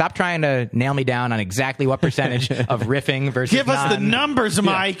 Stop trying to nail me down on exactly what percentage of riffing versus Give us the numbers,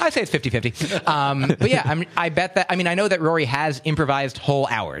 Myq. I say it's 50-50. But yeah, I bet that, I know that Rory has improvised whole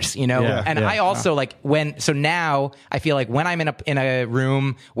hours, I also so now I feel like when I'm in a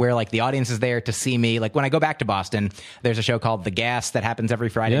room where like the audience is there to see me, like when I go back to Boston, there's a show called The Gas that happens every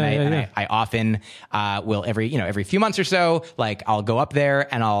Friday night, and I often will every few months or so, like I'll go up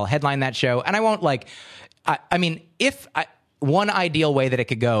there and I'll headline that show, and I won't one ideal way that it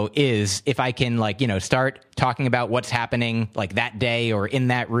could go is if I can start talking about what's happening like that day or in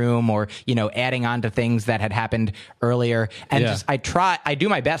that room, or, adding on to things that had happened earlier. And I do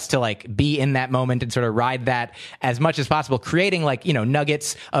my best to like be in that moment and sort of ride that as much as possible, creating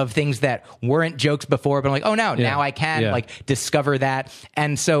nuggets of things that weren't jokes before, but I'm like, oh no, now I can like discover that.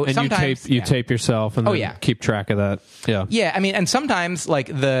 And so sometimes you tape yourself and then keep track of that. Yeah. Yeah. And sometimes like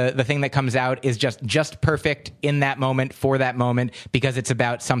the thing that comes out is just perfect in that moment for that moment, because it's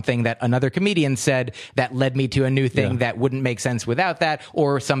about something that another comedian said that led me to a new thing that wouldn't make sense without that,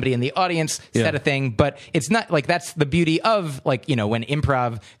 or somebody in the audience said a thing. But it's not like, that's the beauty of when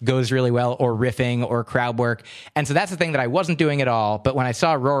improv goes really well, or riffing or crowd work. And so that's the thing that I wasn't doing at all. But when I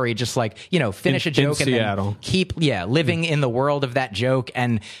saw Rory just finish a joke and then keep living in the world of that joke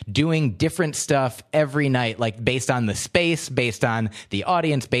and doing different stuff every night, like based on the space, based on the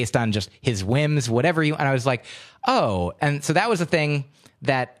audience, based on just his whims, whatever and I was like, oh. And so that was a thing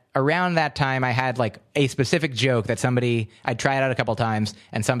that around that time I had like a specific joke that I'd try it out a couple times,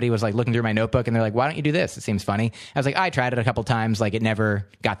 and somebody was like looking through my notebook and they're like, why don't you do this? It seems funny. I was like, I tried it a couple times. Like it never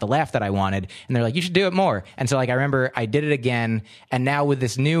got the laugh that I wanted. And they're like, you should do it more. And so like, I remember I did it again. And now with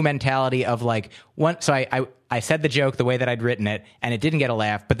this new mentality of like, so I said the joke the way that I'd written it, and it didn't get a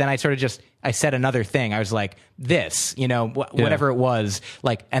laugh. But then I sort of I said another thing. I was like, this, whatever it was,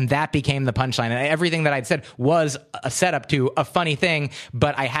 like, and that became the punchline. And everything that I'd said was a setup to a funny thing,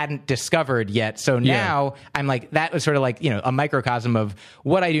 but I hadn't discovered yet. So now I'm like, that was sort of like, a microcosm of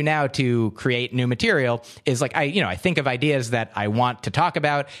what I do now to create new material is like, I think of ideas that I want to talk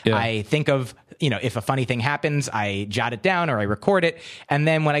about. Yeah. I think of, if a funny thing happens, I jot it down or I record it. And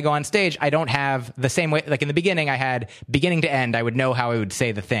then when I go on stage, I don't have the same way. Like in the beginning, I had beginning to end. I would know how I would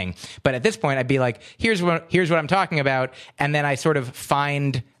say the thing. But at this point, I'd be like, here's what I'm talking about. And then I sort of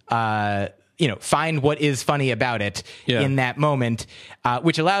find what is funny about it in that moment,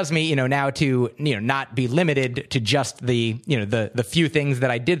 which allows me, now to, not be limited to just the few things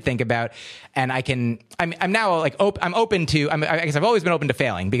that I did think about. And I'm now like, I'm open to, I guess I've always been open to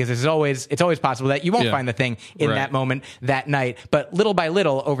failing because it's always possible that you won't find the thing in that moment, that night. But little by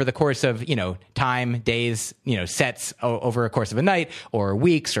little over the course of, time, days, sets over a course of a night or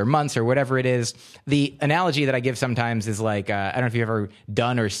weeks or months or whatever it is. The analogy that I give sometimes is like, I don't know if you've ever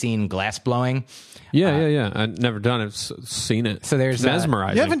done or seen glass blowing. Yeah. I've never done it. Seen it. So there's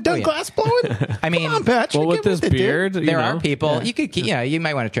mesmerizing. You haven't done glass blowing? I mean, come on, Patch, well, with this beard, there are people you could, you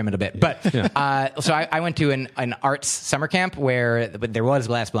might want to trim it a bit, but so I went to an arts summer camp where there was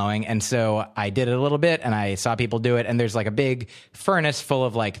glass blowing, and so I did it a little bit, and I saw people do it, and there's like a big furnace full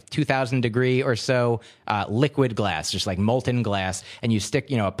of like 2,000 degree or so liquid glass, just like molten glass, and you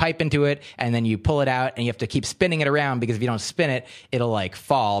stick a pipe into it, and then you pull it out, and you have to keep spinning it around because if you don't spin it, it'll like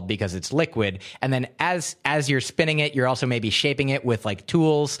fall because it's liquid, and then as you're spinning it, you're also maybe shaping it with like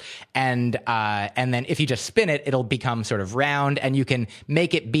tools, and then if you just spin it, it'll become sort of round, and you can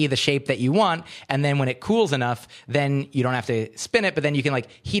make it be the shape that you want. And then when it cools enough, then you don't have to spin it, but then you can like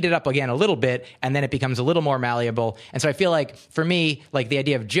heat it up again a little bit, and then it becomes a little more malleable. And so I feel like for me, like the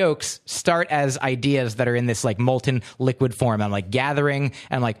idea of jokes start as ideas that are in this like molten liquid form. I'm like gathering,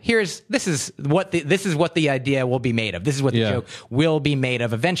 and I'm like, this is what the idea will be made of. This is what the joke will be made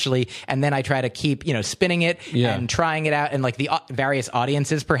of eventually. And then I try to keep spinning it and trying it out, and like the various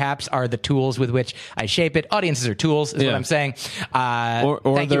audiences perhaps are the tools with which I shape it. Audiences are tools, is what I'm saying. Or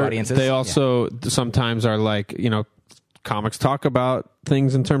thank you, audiences. They also sometimes are like, comics talk about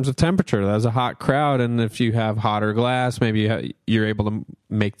things in terms of temperature. There's a hot crowd, and if you have hotter glass, maybe you're able to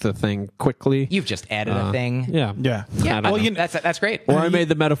make the thing quickly. You've just added a thing. Yeah. Well, that's great. Or I made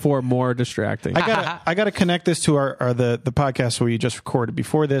the metaphor more distracting. I gotta connect this to the podcast where you just recorded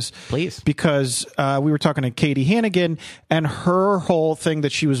before this, please, because we were talking to Katie Hannigan, and her whole thing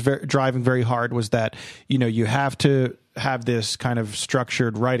that she was driving very hard was that you have to have this kind of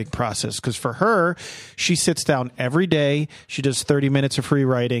structured writing process, because for her, she sits down every day, she does 30 minutes of free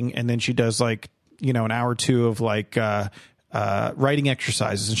writing, and then she does like an hour or two of like writing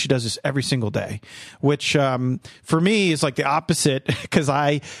exercises, and she does this every single day, which for me is like the opposite, because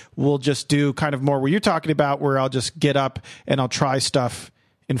I will just do kind of more what you're talking about, where I'll just get up and I'll try stuff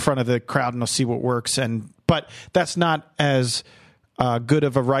in front of the crowd and I'll see what works, but that's not as good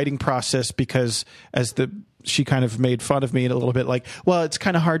of a writing process, because she kind of made fun of me a little bit, like, well, it's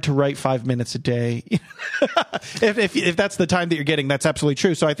kind of hard to write 5 minutes a day. if that's the time that you're getting, that's absolutely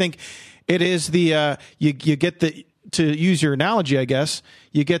true. So I think it is you get to use your analogy, I guess,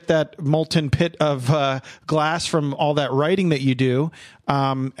 you get that molten pit of glass from all that writing that you do,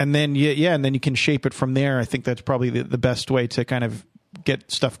 and then and then you can shape it from there. I think that's probably the best way to kind of get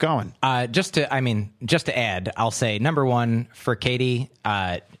stuff going. Just to add, I'll say number one for Katie,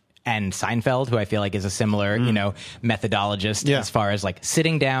 and Seinfeld, who I feel like is a similar, methodologist as far as like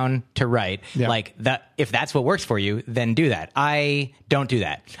sitting down to write. Yeah. Like that, if that's what works for you, then do that. I don't do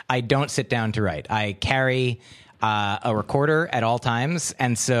that. I don't sit down to write. I carry a recorder at all times,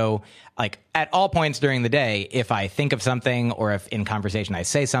 and so like at all points during the day, if I think of something, or if in conversation I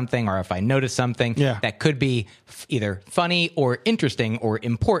say something, or if I notice something that could be either funny or interesting or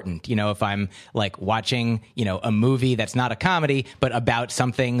important, if I'm like watching, a movie that's not a comedy, but about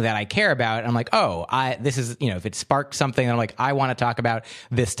something that I care about, I'm like, this is, if it sparks something, I'm like, I want to talk about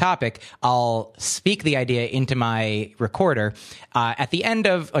this topic, I'll speak the idea into my recorder. At the end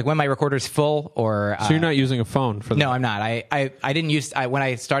of, like, when my recorder's full, or... so you're not using a phone for that? No, I'm not. I didn't use... when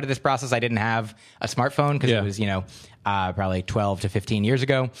I started this process, I didn't have a smartphone, because it was, probably 12 to 15 years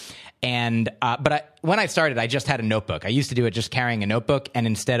ago. And when I started, I just had a notebook. I used to do it just carrying a notebook, and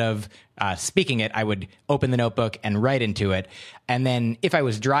instead of speaking it, I would open the notebook and write into it. And then if I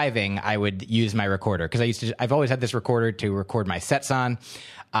was driving, I would use my recorder, because I've always had this recorder to record my sets on.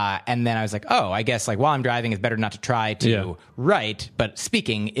 And then I was like, oh, I guess like while I'm driving, it's better not to try to write, but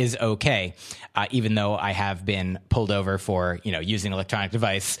speaking is okay. Even though I have been pulled over for, using an electronic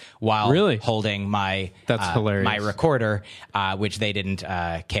device while holding my hilarious. My recorder, which they didn't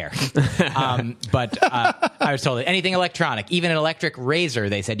care. But I was told that anything electronic, even an electric razor,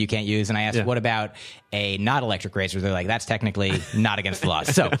 they said you can't use. And I asked, what about a not electric razor? They're like, that's technically not against the law.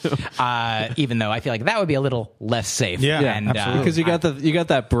 So even though I feel like that would be a little less safe. Absolutely. Because you got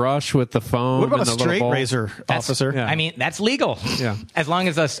that brush with the foam. What about and a straight razor, officer? I mean, that's legal. Yeah. As long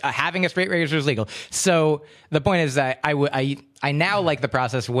as us having a straight razor is legal. So the point is that I now like the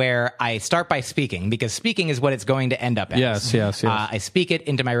process where I start by speaking, because speaking is what it's going to end up as. Yes. I speak it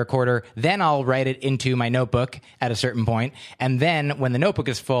into my recorder, then I'll write it into my notebook at a certain point, and then when the notebook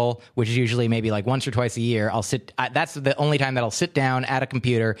is full, which is usually maybe like once or twice a year, that's the only time that I'll sit down at a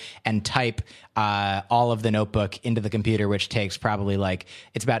computer and type all of the notebook into the computer, which takes probably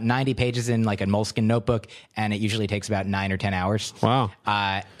it's about 90 pages in like a moleskin notebook, and it usually takes about 9 or 10 hours. Wow.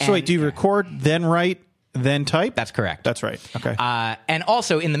 So wait, do you record, then write, then type? That's correct. That's right. Okay. And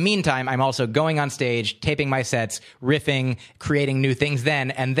also, in the meantime, I'm also going on stage, taping my sets, riffing, creating new things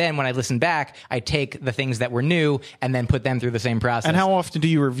and then when I listen back, I take the things that were new and then put them through the same process. And how often do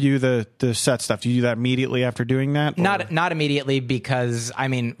you review the set stuff? Do you do that immediately after doing that? Or? Not immediately, because, I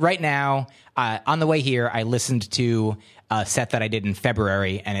mean, right now, on the way here, I listened to a set that I did in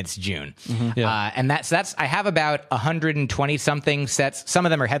February, and it's June. Mm-hmm. Yeah. And that's I have about 120 something sets. Some of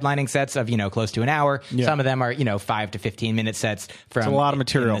them are headlining sets of close to an hour. Yeah. Some of them are 5 to 15 minute sets from a lot of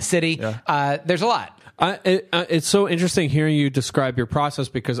material in the city. Yeah. There's a lot. It's so interesting hearing you describe your process,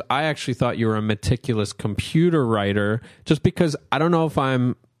 because I actually thought you were a meticulous computer writer, just because I don't know if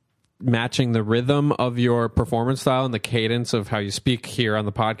I'm matching the rhythm of your performance style and the cadence of how you speak here on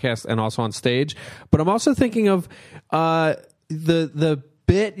the podcast and also on stage. But I'm also thinking of the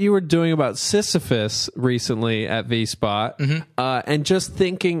bit you were doing about Sisyphus recently at V-Spot, and just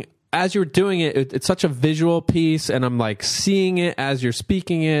thinking, as you were doing it, it's such a visual piece, and I'm like seeing it as you're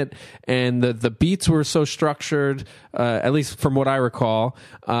speaking it, and the beats were so structured, at least from what I recall.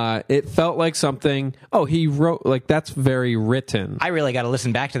 It felt like something, he wrote, like, that's very written. I really got to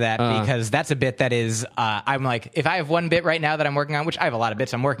listen back to that, because that's a bit that is, I'm like, if I have one bit right now that I'm working on, which I have a lot of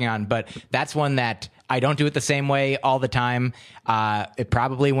bits I'm working on, but that's one that I don't do it the same way all the time. It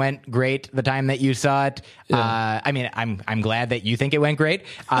probably went great the time that you saw it. Yeah. I mean, I'm glad that you think it went great.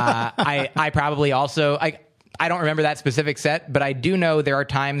 I probably also, I don't remember that specific set, but I do know there are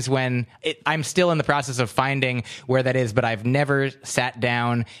times when I'm still in the process of finding where that is, but I've never sat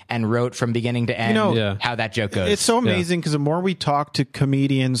down and wrote from beginning to end how that joke goes. It's so amazing, because the more we talk to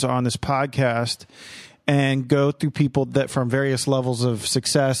comedians on this podcast and go through people that from various levels of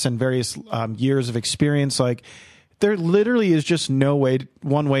success and various years of experience, like, there literally is just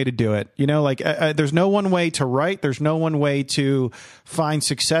one way to do it. There's no one way to write. There's no one way to find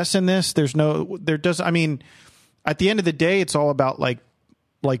success in this. At the end of the day, it's all about like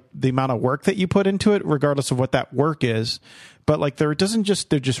the amount of work that you put into it, regardless of what that work is. But there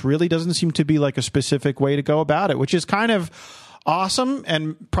just really doesn't seem to be like a specific way to go about it, which is kind of awesome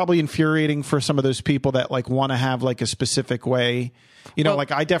and probably infuriating for some of those people that want to have like a specific way.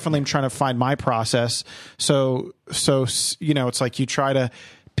 I definitely am trying to find my process. So it's like you try to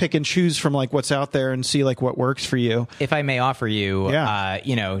pick and choose from like what's out there and see like what works for you. If I may offer you,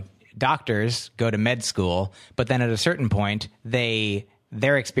 doctors go to med school, but then at a certain point,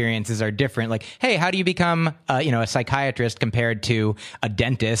 their experiences are different. Like, hey, how do you become, a psychiatrist compared to a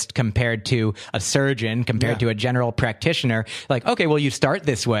dentist, compared to a surgeon, compared to a general practitioner? Like, okay, well, you start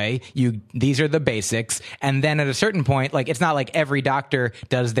this way. These are the basics. And then at a certain point, like, it's not like every doctor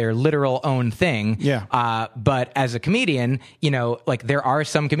does their literal own thing. Yeah. But as a comedian, there are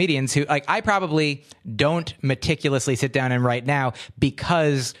some comedians who, like, I probably don't meticulously sit down and write now,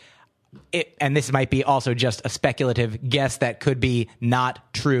 because and this might be also just a speculative guess that could be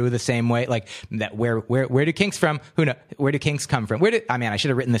not true the same way, like that. Where do kinks from? Who know? Where do kinks come from? I should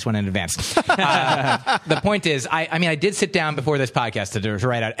have written this one in advance. The point is, I did sit down before this podcast to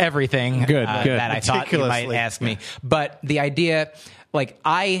write out everything good. That I thought you might ask me. But the idea, like,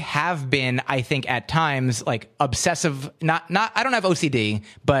 I have been, I think at times, like, obsessive, I don't have OCD,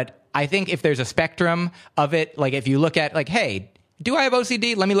 but I think if there's a spectrum of it, like if you look at like, hey, do I have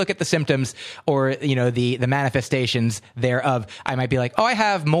OCD? Let me look at the symptoms or, the manifestations thereof. I might be like, I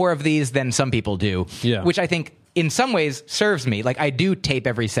have more of these than some people do. Yeah. Which I think in some ways serves me. Like I do tape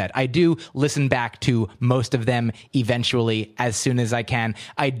every set. I do listen back to most of them eventually as soon as I can.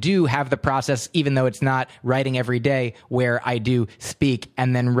 I do have the process, even though it's not writing every day, where I do speak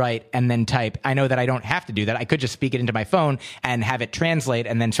and then write and then type. I know that I don't have to do that. I could just speak it into my phone and have it translate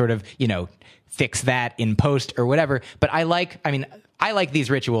and then sort of, fix that in post or whatever. But I like these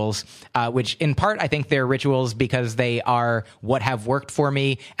rituals, which in part I think they're rituals because they are what have worked for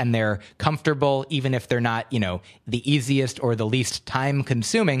me and they're comfortable, even if they're not, the easiest or the least time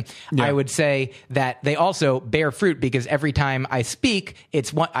consuming. Yeah. I would say that they also bear fruit because every time I speak,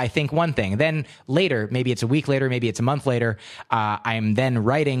 I think one thing. Then later, maybe it's a week later, maybe it's a month later, I'm then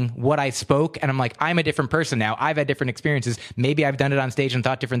writing what I spoke and I'm like, I'm a different person now. I've had different experiences. Maybe I've done it on stage and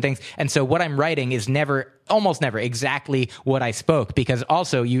thought different things. And so what I'm writing is almost never exactly what I spoke, because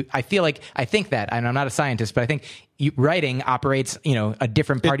also I think that, and I'm not a scientist, but I think writing operates, a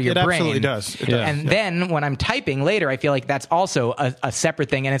different part of your brain. It absolutely does. It does. And then when I'm typing later, I feel like that's also a separate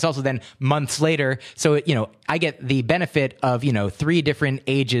thing. And it's also then months later. So, I get the benefit of, 3 different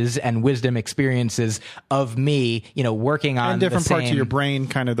ages and wisdom experiences of me, working on and different parts of your brain,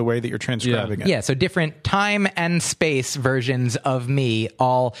 kind of the way that you're transcribing it. Yeah. So different time and space versions of me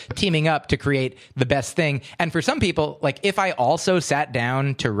all teaming up to create the best thing. And for some people, like if I also sat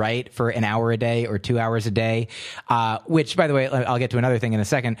down to write for an hour a day or 2 hours a day, which, by the way, I'll get to another thing in a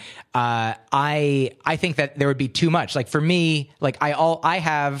second. I think that there would be too much. Like for me, like I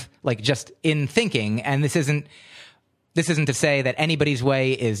have like just in thinking, and this isn't to say that anybody's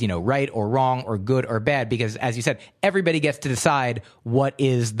way is, right or wrong or good or bad, because as you said, everybody gets to decide what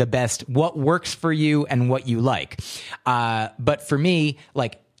is the best, what works for you and what you like. But for me,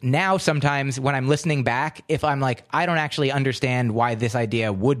 like, now, sometimes when I'm listening back, if I'm like, I don't actually understand why this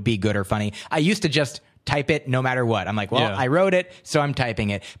idea would be good or funny, I used to just type it no matter what. I'm like, well, I wrote it, so I'm typing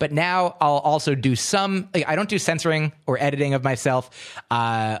it. But now I'll also do I don't do censoring or editing of myself,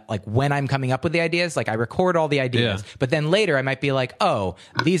 like when I'm coming up with the ideas. Like I record all the ideas, but then later I might be like, oh,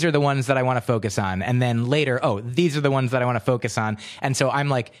 these are the ones that I want to focus on. And then later, oh, these are the ones that I want to focus on. And so I'm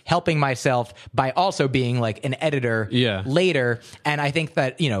like helping myself by also being like an editor later. And I think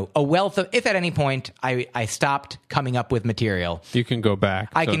that, a wealth of, if at any point I stopped coming up with material, you can go back.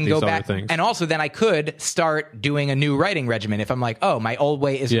 I can go back. And also then I could start doing a new writing regimen. If I'm like, oh, my old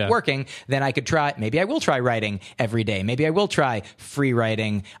way isn't working, then I could maybe I will try writing every day. Maybe I will try free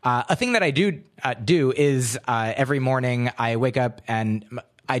writing. A thing that I do is every morning I wake up and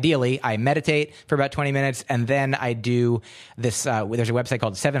ideally I meditate for about 20 minutes, and then I do this, there's a website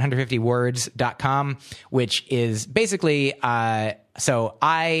called 750words.com, which is basically, so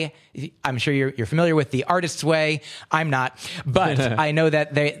I'm sure you're familiar with the artist's way. I'm not, but I know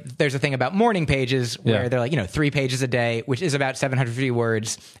that there's a thing about morning pages where they're like, 3 pages a day, which is about 750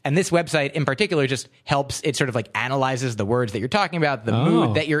 words. And this website in particular just helps. It sort of like analyzes the words that you're talking about, the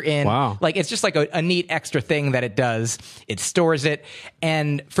mood that you're in. Wow. Like it's just like a neat extra thing that it does. It stores it.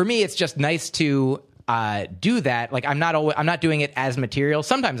 And for me, it's just nice to do that. Like I'm not doing it as material.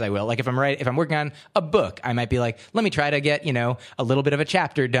 Sometimes I will. Like if I'm working on a book, I might be like, let me try to get, a little bit of a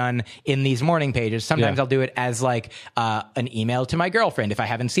chapter done in these morning pages. Sometimes I'll do it as like an email to my girlfriend. If I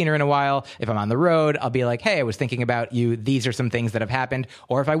haven't seen her in a while, if I'm on the road, I'll be like, hey, I was thinking about you. These are some things that have happened.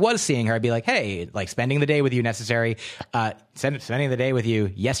 Or if I was seeing her, I'd be like, hey, like spending the day with you necessary. Spending the day with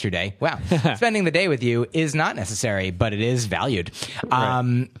you yesterday. Wow. Spending the day with you is not necessary, but it is valued.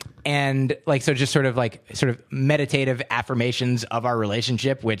 Right. And like, so just sort of meditative affirmations of our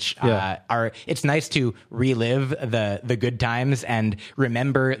relationship, which it's nice to relive the good times and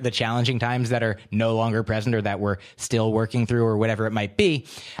remember the challenging times that are no longer present or that we're still working through or whatever it might be.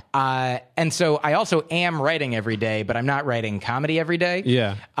 And so I also am writing every day, but I'm not writing comedy every day.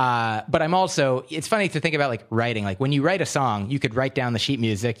 Yeah. But I'm also, it's funny to think about like writing, like when you write a song, you could write down the sheet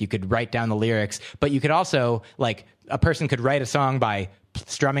music, you could write down the lyrics, but you could also like, a person could write a song by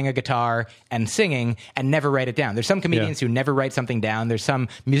strumming a guitar and singing and never write it down. There's some comedians who never write something down. There's some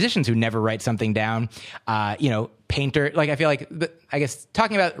musicians who never write something down. Painter, like I feel like, I guess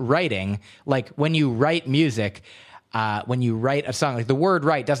talking about writing, like when you write music, when you write a song, like the word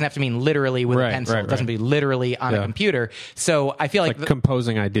write doesn't have to mean literally with a pencil. It doesn't be literally on a computer. So I feel like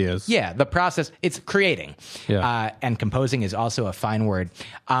composing ideas. Yeah. The process, it's creating. Yeah. And composing is also a fine word.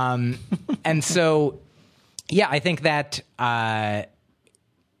 And so, yeah, I think that,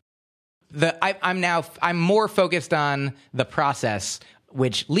 I'm more focused on the process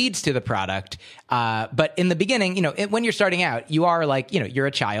which leads to the product. But in the beginning, when you're starting out, you are like, you're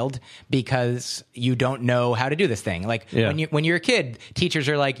a child because you don't know how to do this thing. Like when you're a kid, teachers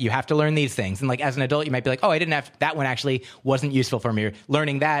are like, you have to learn these things. And like as an adult, you might be like, oh, I didn't have that one actually wasn't useful for me.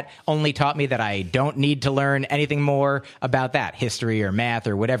 Learning that only taught me that I don't need to learn anything more about that, history or math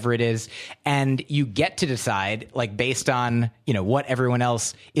or whatever it is. And you get to decide, like based on, what everyone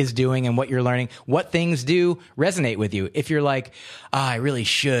else is doing and what you're learning, what things do resonate with you. If you're like, I really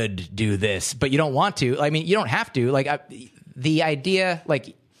should do this, but you don't want to. I mean, you don't have to. Like the idea,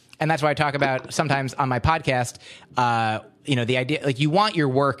 like, and that's why I talk about sometimes on my podcast, the idea, like you want your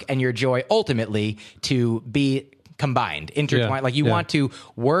work and your joy ultimately to be combined, intertwined. Like you want to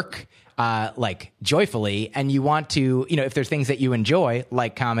work like joyfully, and you want to, if there's things that you enjoy,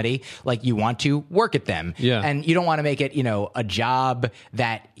 like comedy, like you want to work at them. Yeah. And you don't want to make it, a job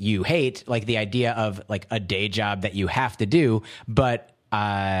that you hate, like the idea of like a day job that you have to do, but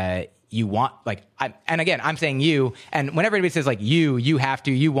you want, like, and again, I'm saying you, and whenever anybody says like you have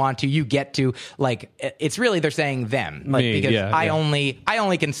to, you want to, you get to, like, it's really, they're saying them, like, me, because I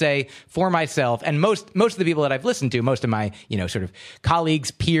only can say for myself, and most of the people that I've listened to, most of my, sort of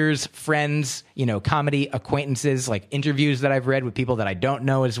colleagues, peers, friends, comedy acquaintances, like interviews that I've read with people that I don't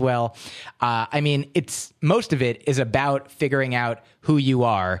know as well. I mean, most of it is about figuring out who you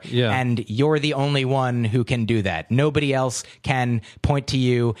are, and you're the only one who can do that. Nobody else can point to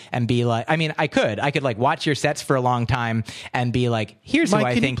you and be like, I mean, I could like watch your sets for a long time and be like, here's Mike, who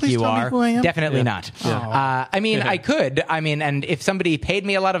I think you are. Definitely not. I mean, I could. I mean, and if somebody paid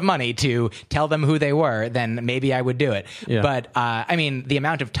me a lot of money to tell them who they were, then maybe I would do it. But I mean, the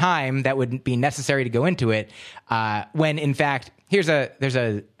amount of time that would be necessary to go into it, when in fact, there's a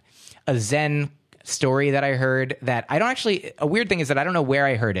Zen story that I heard that I don't actually, a weird thing is that I don't know where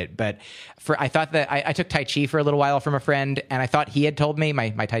I heard it, but I thought that I took Tai Chi for a little while from a friend, and I thought he had told me,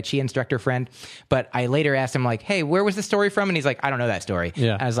 my Tai Chi instructor friend, but I later asked him like, hey, where was the story from? And he's like, I don't know that story.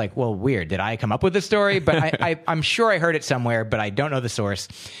 And I was like, well, weird. Did I come up with this story? But I'm sure I heard it somewhere, but I don't know the source.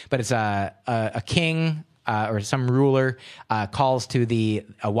 But it's a king or some ruler calls to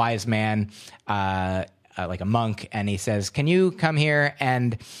a wise man, like a monk, and he says, can you come here?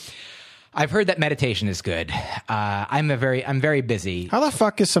 And I've heard that meditation is good. I'm very busy. How the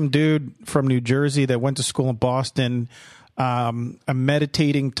fuck is some dude from New Jersey that went to school in Boston, a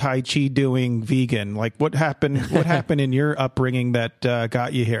meditating Tai Chi doing vegan? Like what happened? What happened in your upbringing that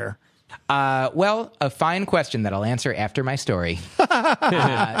got you here? Well, a fine question that I'll answer after my story,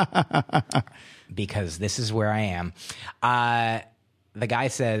 because this is where I am. The guy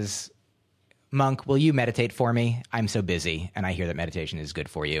says, monk, will you meditate for me? I'm so busy, and I hear that meditation is good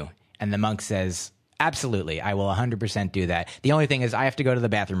for you. And the monk says, absolutely, I will 100% do that. The only thing is I have to go to the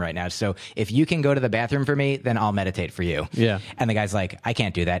bathroom right now. So if you can go to the bathroom for me, then I'll meditate for you. Yeah. And the guy's like, I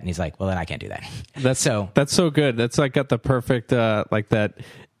can't do that. And he's like, well, then I can't do that. That's so good. That's like got the perfect, like that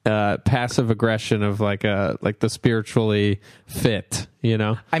passive aggression of like the spiritually fit,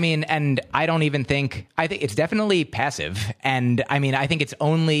 I mean, and I don't even think, I think it's definitely passive. And I mean, I think it's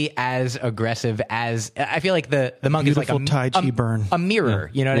only as aggressive as, I feel like the monk Beautiful is like Tai Chi burn. A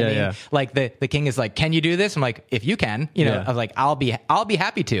mirror, you know what I mean? Yeah. Like the king is like, can you do this? I'm like, if you can, I was like, I'll be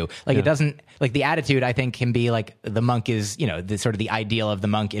happy to. Like it doesn't, like the attitude I think can be like the monk is, the sort of the ideal of the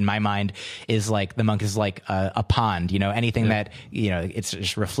monk in my mind is like the monk is like a pond, anything that, it's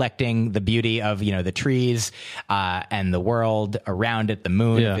just reflecting the beauty of, the trees and the world around it, the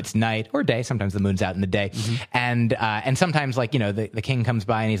moon, if it's night or day. Sometimes the moon's out in the day. And sometimes like, the king comes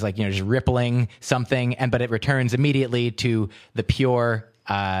by and he's like, just rippling something, but it returns immediately to the pure,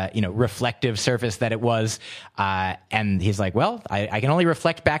 reflective surface that it was. And he's like, well, I can only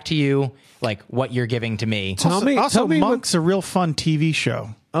reflect back to you like what you're giving to me. Tell me Monk's a real fun TV show.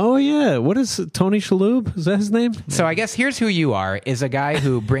 Oh, yeah. What is Tony Shalhoub? Is that his name? So I guess Here's Who You Are is a guy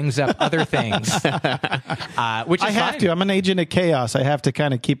who brings up other things, which is I have to. I'm an agent of chaos. I have to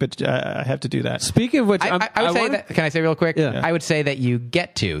kind of keep it. I have to do that. Speaking of which, I would say that. Can I say real quick? Yeah. I would say that you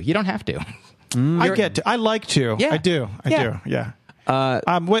get to. You don't have to. I get to. I like to. Yeah. I do. I do. Yeah.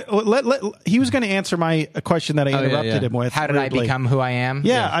 He was going to answer my question that I interrupted him with. How did I become who I am?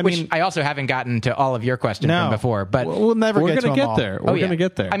 Yeah, I mean, which I also haven't gotten to all of your questions from before, but we'll never we're get going to to get there. We're going to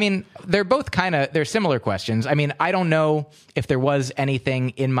get there. I mean, they're both they're similar questions. I mean, I don't know if there was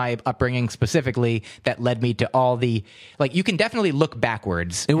anything in my upbringing specifically that led me to all the, like, you can definitely look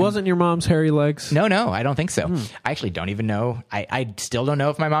backwards. It wasn't your mom's hairy legs? No, I don't think so. I actually don't even know. I still don't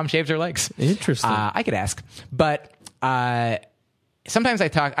know if my mom shaves her legs. Interesting. I could ask, but, sometimes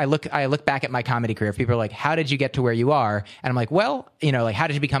I look back at my comedy career. People are like, how did you get to where you are? And I'm like, well, like, how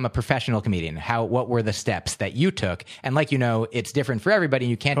did you become a professional comedian? What were the steps that you took? And like, it's different for everybody.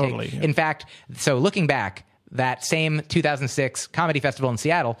 You can't in fact, so looking back, that same 2006 comedy festival in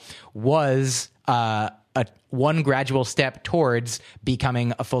Seattle was, one gradual step towards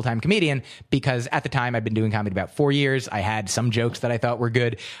becoming a full-time comedian, because at the time I'd been doing comedy about 4 years. I had some jokes that I thought were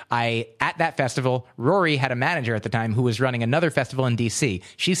good. At that festival, Rory had a manager at the time who was running another festival in DC.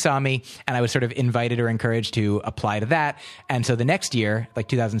 She saw me, and I was sort of invited or encouraged to apply to that. And so the next year, like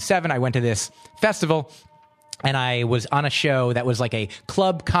 2007, I went to this festival, and I was on a show that was like a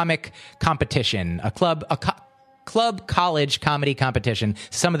club comic competition, club college comedy competition.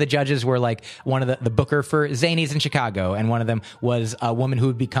 Some of the judges were like one of the booker for Zanies in Chicago, and one of them was a woman who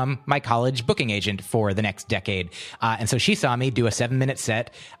would become my college booking agent for the next decade. And so she saw me do a 7-minute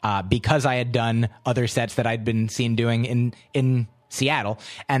set because I had done other sets that I'd been seen doing in Seattle.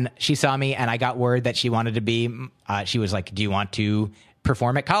 And she saw me, and I got word that she wanted to be, she was like, do you want to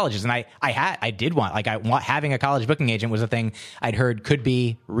perform at colleges? And having a college booking agent was a thing I'd heard could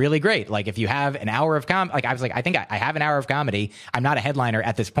be really great. Like, if you have an hour of I was like, I think I have an hour of comedy. I'm not a headliner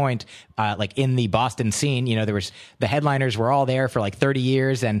at this point. Like, in the Boston scene, the headliners were all there for like 30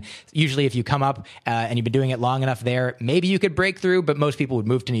 years. And usually if you come up and you've been doing it long enough there, maybe you could break through, but most people would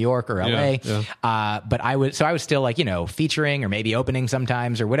move to New York or LA. Yeah. But I was still like, featuring or maybe opening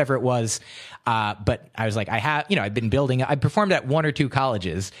sometimes or whatever it was. But I was like, I've been building, I performed at 1 or 2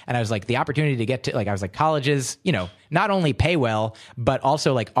 colleges, and I was like, the opportunity to get to, like, I was like, colleges, not only pay well, but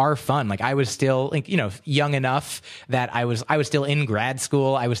also like are fun. Like, I was still like, young enough that I was still in grad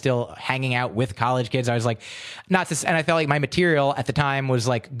school. I was still hanging out with college kids. I was like, and I felt like my material at the time was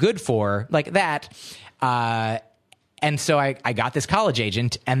like good for like that. And so I got this college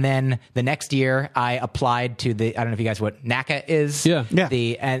agent, and then the next year I applied to I don't know if you guys know what NACA is. Yeah.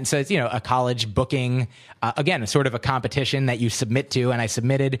 And so it's, a college booking, again, sort of a competition that you submit to, and I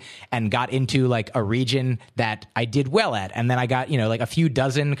submitted and got into like a region that I did well at. And then I got, like a few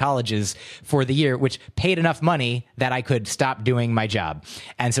dozen colleges for the year, which paid enough money that I could stop doing my job.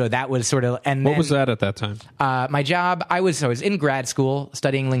 And so that was sort of, and what was that at that time? My job, I was in grad school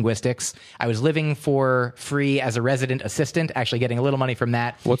studying linguistics. I was living for free as a resident assistant, actually getting a little money from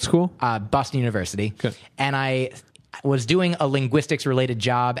that. What school? Boston University. Okay. And I was doing a linguistics related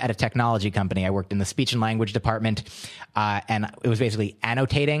job at a technology company. I worked in the speech and language department, and it was basically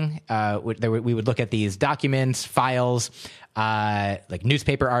annotating. We would look at these documents, files, like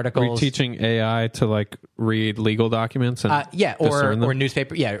newspaper articles. Were you teaching AI to like read legal documents? And or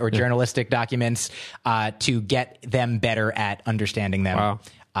newspaper, journalistic documents to get them better at understanding them. Wow.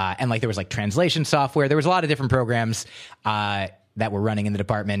 And like there was like translation software. There was a lot of different programs that were running in the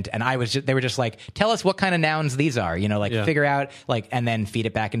department, and they were just like, tell us what kind of nouns these are, figure out like, and then feed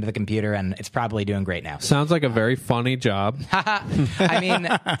it back into the computer, and it's probably doing great now. Sounds like a very funny job. I mean,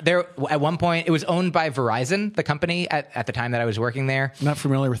 there at one point it was owned by Verizon, the company at the time that I was working there. Not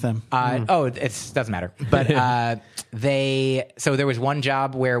familiar with them. It doesn't matter. But so there was one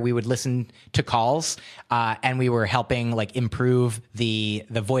job where we would listen to calls, and we were helping like improve the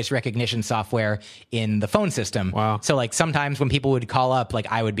voice recognition software in the phone system. Wow. So like sometimes when people would call up, like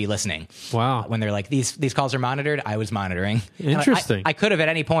I would be listening. Wow. When they're like, these calls are monitored, I was monitoring. Interesting. I could have at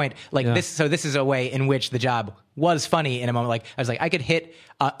any point like this. So this is a way in which the job was funny in a moment. Like I was like, I could hit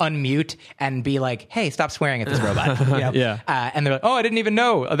unmute and be like, hey, stop swearing at this robot. Yeah. And they're like, oh, I didn't even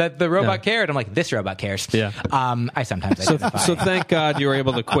know that the robot cared. I'm like, this robot cares. Yeah. I sometimes identify. So thank God you were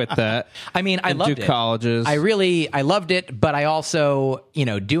able to quit that. I mean, I loved do it. Colleges. I loved it, but I also,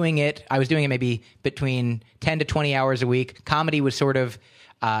 doing it, I was doing it maybe between 10 to 20 hours a week. Comedy was sort of,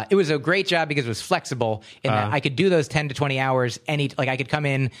 it was a great job because it was flexible in that I could do those 10 to 20 hours I could come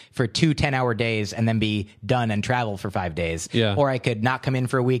in for 2 10-hour days and then be done and travel for 5 days. Yeah. Or I could not come in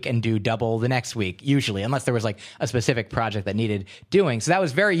for a week and do double the next week, usually, unless there was like a specific project that needed doing. So that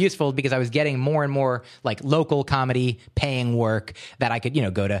was very useful because I was getting more and more like local comedy paying work that I could,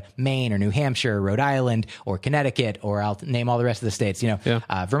 go to Maine or New Hampshire, or Rhode Island or Connecticut, or I'll name all the rest of the states,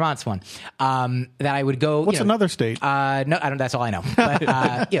 Vermont's one, that I would go. What's another state? No, I don't, that's all I know. But,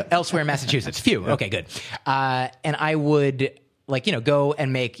 elsewhere in Massachusetts, few. Okay, good. And I would go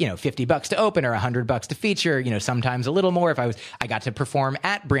and make, $50 to open or $100 to feature, sometimes a little more if I got to perform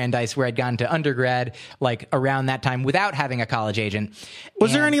at Brandeis where I'd gone to undergrad, like around that time without having a college agent.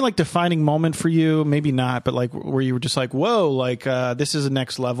 Was there any like defining moment for you? Maybe not, but like where you were just like, whoa, like this is a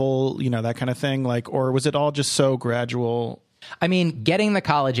next level, that kind of thing. Like, or was it all just so gradual? I mean, getting the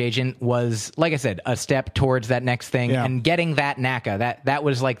college agent was, like I said, a step towards that next thing, and getting that NACA, that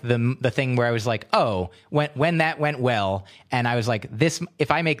was like the thing where I was like, oh, when that went well, and I was like, this,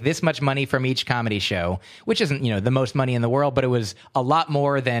 if I make this much money from each comedy show, which isn't, the most money in the world, but it was a lot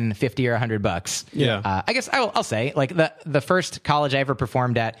more than $50 or $100. Yeah. I guess I'll say, like, the first college I ever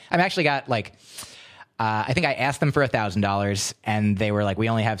performed at, I've actually got like, I think I asked them for $1,000 and they were like, we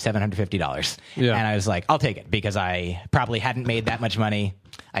only have $750. Yeah. And I was like, I'll take it because I probably hadn't made that much money.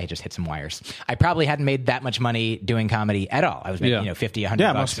 I just hit some wires. I probably hadn't made that much money doing comedy at all. I was making, $50,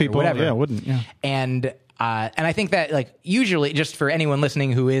 $100 most or people, whatever. wouldn't. Yeah. And I think that, like, usually, just for anyone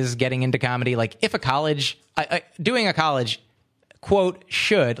listening who is getting into comedy, like, if a college, doing a college, quote,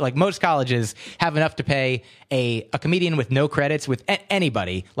 should, like most colleges, have enough to pay a comedian with no credits with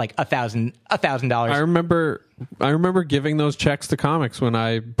anybody like $1,000. I remember giving those checks to comics when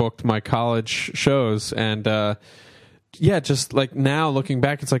I booked my college shows, and just like now looking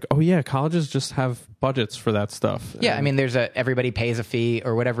back, it's like, oh yeah, colleges just have budgets for that stuff. Yeah, I mean, there's everybody pays a fee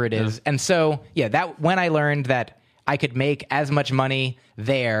or whatever it is, and so that when I learned that I could make as much money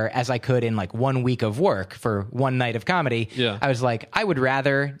there as I could in like 1 week of work for one night of comedy. Yeah. I was like, I would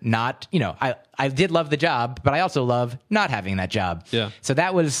rather not, I did love the job, but I also love not having that job. Yeah. So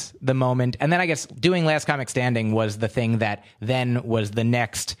that was the moment. And then I guess doing Last Comic Standing was the thing that then was the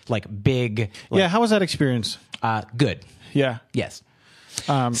next like big. Like, How was that experience? Good. Yeah. Yes.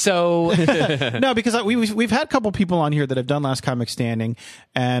 So no, because we've had a couple people on here that have done Last Comic Standing,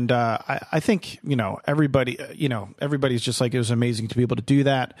 and I think everybody's just like, it was amazing to be able to do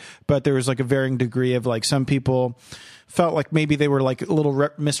that, but there was like a varying degree of like, some people felt like maybe they were like a little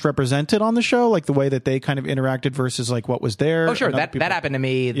misrepresented on the show, like the way that they kind of interacted versus like what was there. Oh, sure. That happened to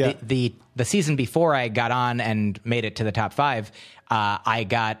me. Yeah. The season before I got on and made it to the top 5, I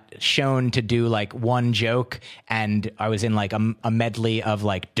got shown to do like one joke, and I was in like a medley of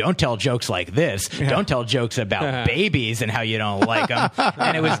like, don't tell jokes like this. Yeah. Don't tell jokes about babies and how you don't like them.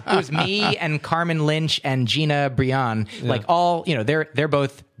 And it was me and Carmen Lynch and Gina Brion, like all, they're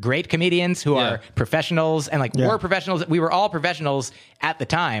both great comedians who are professionals and like were professionals. We were all professionals at the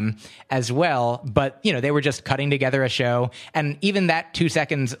time as well, but they were just cutting together a show. And even that 2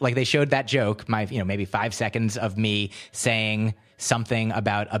 seconds, like they showed that joke, my, maybe 5 seconds of me saying something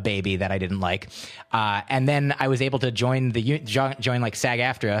about a baby that I didn't like. And then I was able to join join like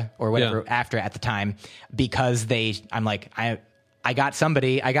SAG-AFTRA or whatever AFTRA at the time, because I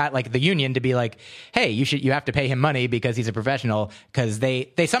got like the union to be like, hey, you have to pay him money because he's a professional. Because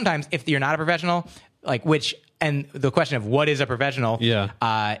they sometimes, if you're not a professional, like and the question of what is a professional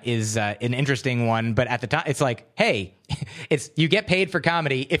is an interesting one. But at the time, it's like, hey, you get paid for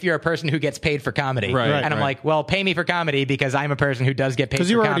comedy if you're a person who gets paid for comedy. Right, and I'm like, well, pay me for comedy because I'm a person who does get paid for comedy. Because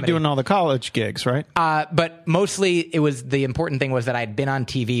you were already doing all the college gigs, right? But mostly it was, the important thing was that I'd been on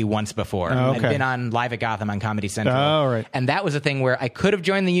TV once before. Oh, okay. I'd been on Live at Gotham on Comedy Central. Oh, right. And that was a thing where I could have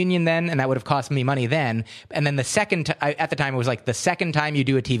joined the union then, and that would have cost me money then. And then at the time, it was like the second time you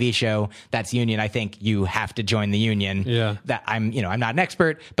do a TV show that's union, I think you have to join the union. Yeah. That I'm not an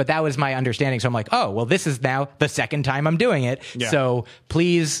expert, but that was my understanding. So I'm like, oh, well, this is now the second time I'm doing it. Yeah. So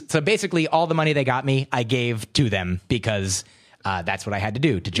basically all the money they got me, I gave to them because that's what I had to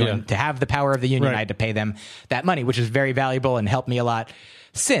do to join, to have the power of the union. Right. I had to pay them that money, which is very valuable and helped me a lot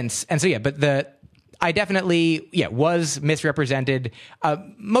since. And so, but I definitely, was misrepresented.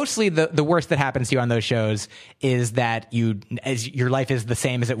 Mostly the worst that happens to you on those shows is that your life is the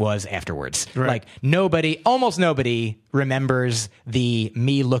same as it was afterwards. Right. Like almost nobody remembers the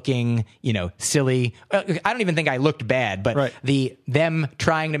me looking, silly. I don't even think I looked bad, but them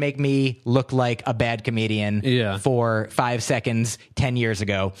trying to make me look like a bad comedian for 5 seconds 10 years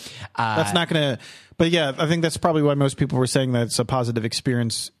ago. That's not going to, but yeah, I think that's probably why most people were saying that it's a positive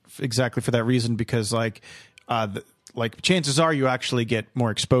experience, exactly for that reason, because like chances are you actually get more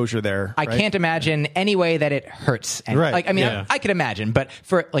exposure there. I can't imagine any way that it hurts. And right. I could imagine, but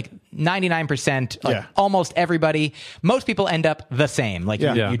for like 99%, almost everybody, most people end up the same. Like,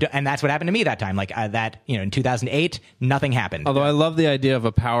 and that's what happened to me that time. Like in 2008, nothing happened. Although I love the idea of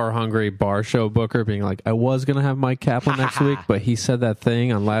a power hungry bar show booker being like, I was going to have Myq Kaplan next week, but he said that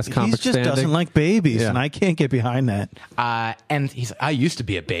thing on Last Comic Standing. He just doesn't like babies, and I can't get behind that. And he's like, I used to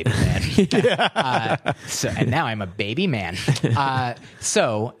be a baby man. And now I'm a baby man.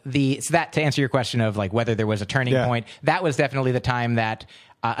 So that, to answer your question of like whether there was a turning point, that was definitely the time that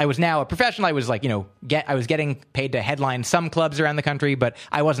I was now a professional. I was like, I was getting paid to headline some clubs around the country, but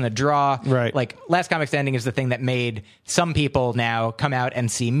I wasn't a draw. Right. Like Last Comic Standing is the thing that made some people now come out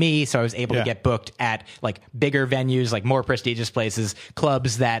and see me. So I was able to get booked at like bigger venues, like more prestigious places,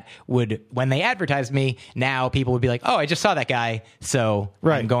 clubs that would, when they advertised me, now people would be like, oh, I just saw that guy, so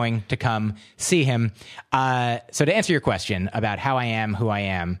I'm going to come see him. So to answer your question about how I am, who I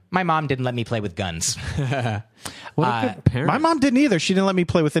am, my mom didn't let me play with guns. What a good parent. My mom didn't either. She didn't let me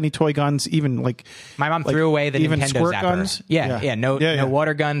play with any toy guns, even like my mom threw away the even Nintendo squirt zapper. guns. No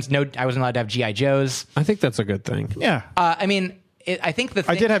water guns. No, I wasn't allowed to have GI Joes. I think that's a good thing. Yeah. I mean, I think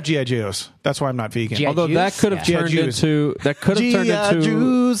I did have GI Joes. That's why I'm not vegan. G.I. Although Jews? that could have turned into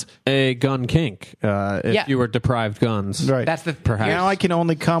a gun kink if you were deprived guns. Right. That's the perhaps. Now I can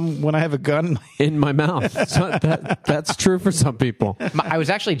only come when I have a gun in my mouth. So that's true for some people. I was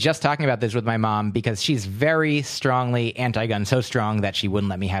actually just talking about this with my mom because she's very strongly anti-gun, so strong that she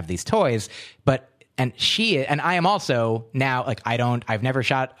wouldn't let me have these toys. And I am also now like I've never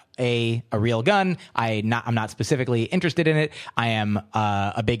shot a real gun. I'm not specifically interested in it. I am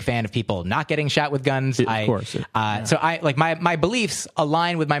a big fan of people not getting shot with guns. Of course. So I like my beliefs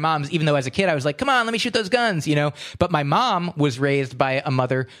align with my mom's, even though as a kid I was like, come on, let me shoot those guns, But my mom was raised by a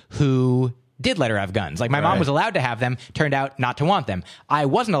mother who did let her have guns. Like my mom was allowed to have them, turned out not to want them. I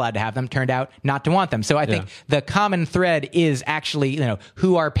wasn't allowed to have them, turned out not to want them. So I think the common thread is actually,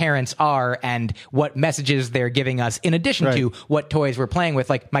 who our parents are and what messages they're giving us in addition to what toys we're playing with.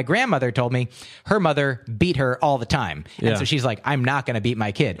 Like my grandmother told me her mother beat her all the time. And so she's like, I'm not going to beat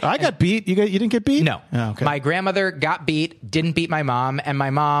my kid. I got beat. You didn't get beat? No. Oh, okay. My grandmother got beat, didn't beat my mom, and my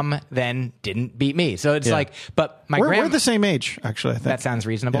mom then didn't beat me. So it's like, but my we're the same age, actually, I think. That sounds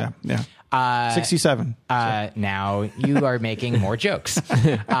reasonable. Yeah. 67. Now you are making more jokes.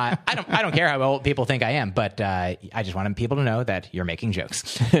 I don't care how old people think I am, but I just want people to know that you're making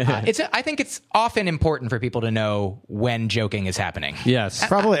jokes. I think it's often important for people to know when joking is happening. Yes.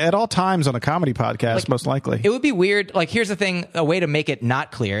 Probably at all times on a comedy podcast, most likely. It would be weird. Like, here's the thing, a way to make it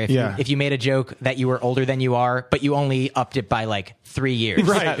not clear. If you made a joke that you were older than you are, but you only upped it by like 3 years.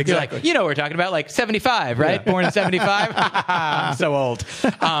 Right, exactly. Like, we're talking about like 75, right? Born in 75. I'm so old.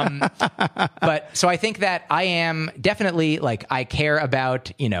 But so I think that I am definitely like, I care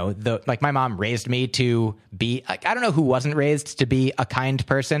about, my mom raised me to be, like, I don't know who wasn't raised to be a kind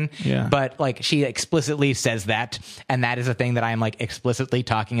person, but like she explicitly says that. And that is a thing that I am like explicitly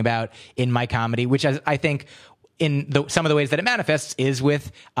talking about in my comedy, which I think in some of the ways that it manifests is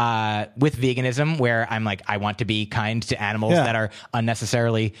with veganism, where I'm like, I want to be kind to animals that are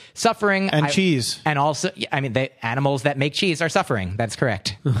unnecessarily suffering. And cheese. And also, the animals that make cheese are suffering. That's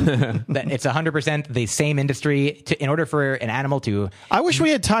correct. It's 100% the same industry in order for an animal to... I wish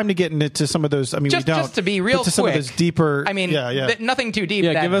we had time to get into some of those. I mean, we don't. Just to be real quick. Some of those deeper... Nothing too deep.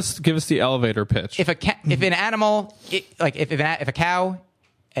 Yeah, give us the elevator pitch. If an animal, if a cow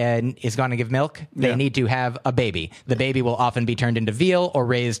is going to give milk, they need to have a baby. The baby will often be turned into veal or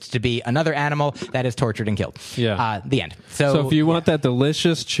raised to be another animal that is tortured and killed. Yeah. The end. So if you want that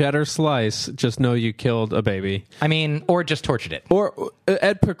delicious cheddar slice, just know you killed a baby. Or just tortured it. Or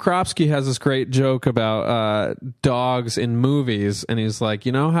Ed Pokrovsky has this great joke about dogs in movies, and he's like,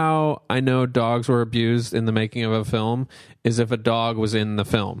 you know how I know dogs were abused in the making of a film is if a dog was in the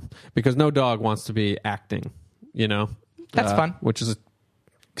film, because no dog wants to be acting, That's fun. Which is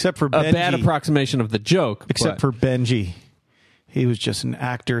except for a Benji. bad approximation of the joke. Except for Benji. He was just an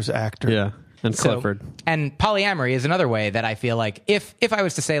actor's actor. Yeah. And Clifford. And polyamory is another way that I feel like if I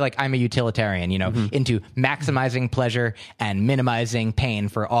was to say like I'm a utilitarian, into maximizing pleasure and minimizing pain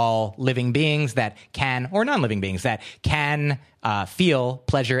for all living beings that can, or non-living beings that can feel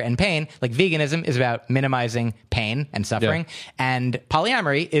pleasure and pain. Like veganism is about minimizing pain and suffering, and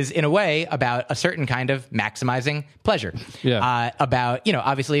polyamory is in a way about a certain kind of maximizing pleasure. About,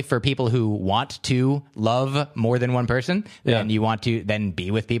 obviously for people who want to love more than one person, then you want to then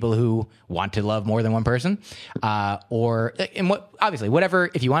be with people who want to love more than one person, obviously whatever.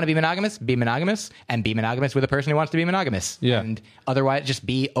 If you want to be monogamous and be monogamous with a person who wants to be monogamous. And otherwise just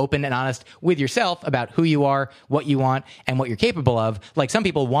be open and honest with yourself about who you are, what you want, and what you're capable of. Like some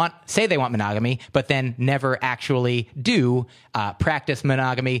people say they want monogamy, but then never actually do practice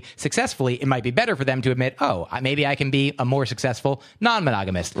monogamy successfully. It might be better for them to admit, maybe I can be a more successful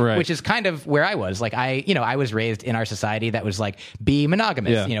non-monogamist, which is kind of where I was. Like I was raised in our society that was like, be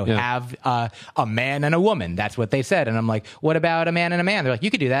monogamous, have a man and a woman. That's what they said. And I'm like, what about a man and a man? They're like,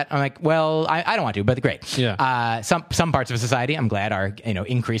 you could do that. I'm like, well, I don't want to, but great. Yeah. Some parts of society, I'm glad, are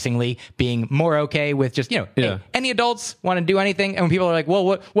increasingly being more okay with just hey, any adults want to do anything. And when people are like,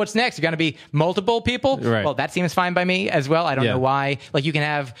 well, what's next? You're going to be multiple people? Right. Well, that seems fine by me as well. I don't know why. Like, you can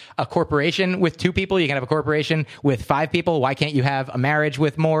have a corporation with 2 people. You can have a corporation with 5 people. Why can't you have a marriage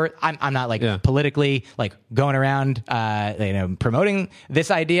with more? I'm not politically going around promoting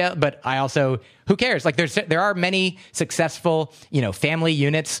this idea, but I also, who cares? Like, there are many successful family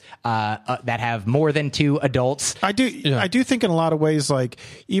units that have more than 2 adults. I do think in a lot of ways, like,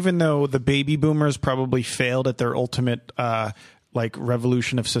 even though the baby boomers probably failed at their ultimate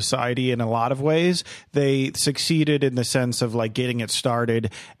revolution of society in a lot of ways, they succeeded in the sense of getting it started.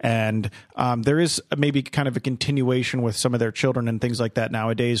 And there is maybe kind of a continuation with some of their children and things like that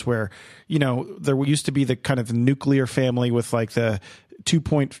nowadays, where, there used to be the kind of nuclear family with the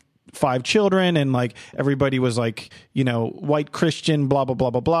 2.5 children, and everybody was white Christian, blah blah blah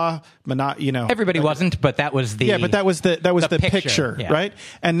blah blah. But not everybody wasn't, but that was the picture, right?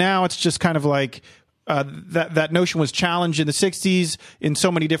 And now it's just kind of that notion was challenged in the 60s in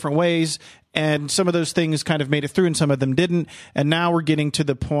so many different ways, and some of those things kind of made it through and some of them didn't. And now we're getting to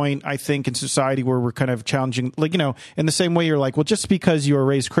the point, I think, in society where we're kind of challenging, in the same way you're like, well, just because you were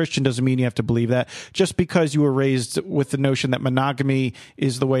raised Christian doesn't mean you have to believe that. Just because you were raised with the notion that monogamy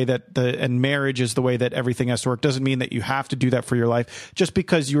is the way that and marriage is the way that everything has to work doesn't mean that you have to do that for your life. Just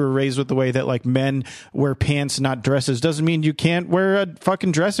because you were raised with the way that men wear pants, not dresses, doesn't mean you can't wear a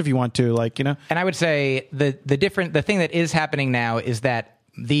fucking dress if you want to, And I would say the thing that is happening now is that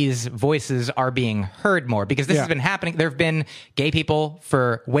these voices are being heard more, because this has been happening. There have been gay people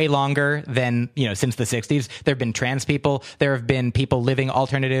for way longer than, since the 60s. There have been trans people. There have been people living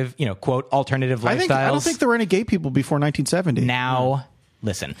alternative, quote, alternative lifestyles. I don't think there were any gay people before 1970. Now...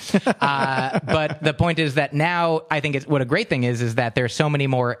 Listen, but the point is that now I think what a great thing is that there's so many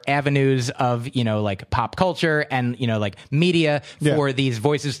more avenues of, pop culture and, media for these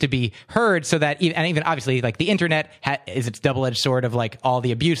voices to be heard, so that even obviously the internet is its double-edged sword of all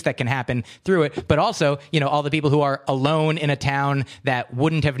the abuse that can happen through it. But also, all the people who are alone in a town that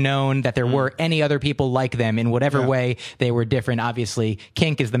wouldn't have known that there were any other people like them in whatever way they were different. Obviously,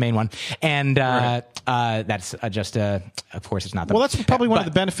 kink is the main one. And that's just, of course, it's not the... Well, that's probably one of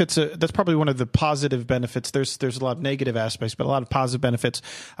the benefits. That's probably one of the positive benefits. There's a lot of negative aspects, but a lot of positive benefits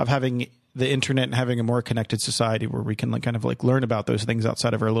of having the internet and having a more connected society where we can kind of learn about those things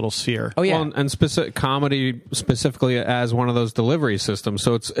outside of our little sphere. Oh yeah, well, and comedy specifically as one of those delivery systems.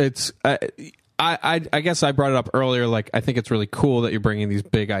 So it's. I guess I brought it up earlier. I think it's really cool that you're bringing these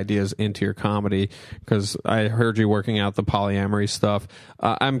big ideas into your comedy, because I heard you working out the polyamory stuff.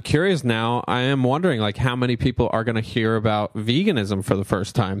 I'm curious now. I am wondering how many people are going to hear about veganism for the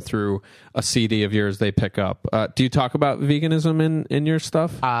first time through a CD of yours they pick up. Do you talk about veganism in your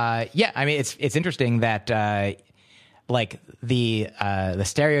stuff? Yeah, I mean it's interesting that the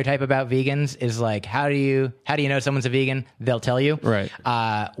stereotype about vegans is how do you know someone's a vegan? They'll tell you, right?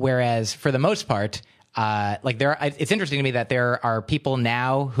 Whereas for the most part, it's interesting to me that there are people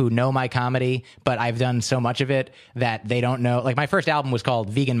now who know my comedy, but I've done so much of it that they don't know. My first album was called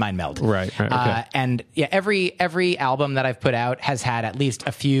Vegan Mind Meld, right? Okay. And every album that I've put out has had at least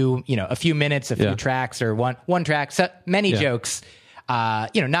a few minutes, a few tracks, or one track, so many jokes.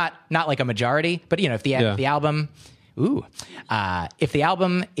 Not like a majority, but if the album. If the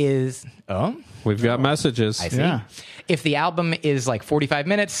album is... We've got messages. I see. Yeah. If the album is 45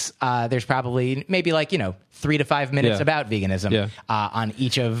 minutes, there's probably maybe 3 to 5 minutes about veganism on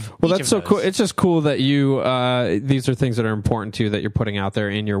each of Well, that's so those. cool. It's just cool that you these are things that are important to you that you're putting out there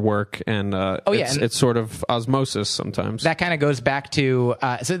in your work, and it's sort of osmosis sometimes. That kind of goes back to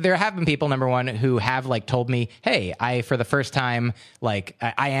so there have been people, number one, who have told me, hey, I for the first time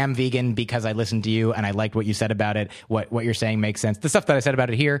I am vegan because I listened to you and I liked what you said about it. What you're saying makes sense. The stuff that I said about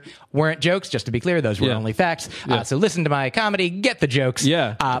it here weren't jokes, just to be clear. Those were only facts. So listen to my comedy, get the jokes.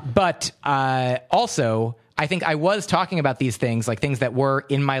 But also, I think I was talking about these things, things that were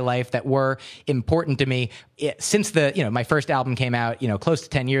in my life that were important to me since my first album came out, close to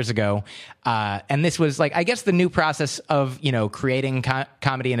 10 years ago. And this was I guess the new process of, creating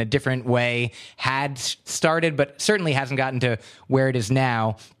comedy in a different way had started, but certainly hasn't gotten to where it is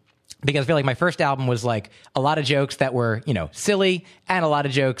now. Because I feel my first album was a lot of jokes that were, silly, and a lot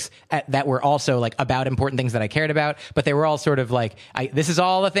of jokes that were also about important things that I cared about, but they were all sort of this is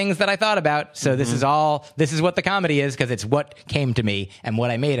all the things that I thought about. So this is what the comedy is, because it's what came to me and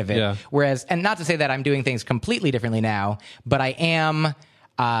what I made of it. Yeah. Whereas, and not to say that I'm doing things completely differently now, but I am,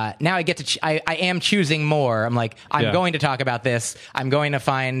 now I get to I am choosing more. I'm like, I'm going to talk about this. I'm going to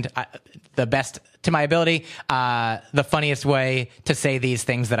find the best to my ability, the funniest way to say these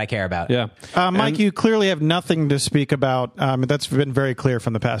things that I care about. Yeah. Myq, you clearly have nothing to speak about. That's been very clear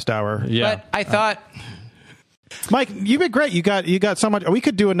from the past hour. Yeah. But I thought... Myq, you've been great. You got so much. We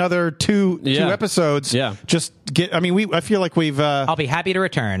could do another two episodes. Yeah. Just get. I mean, I feel like we've. I'll be happy to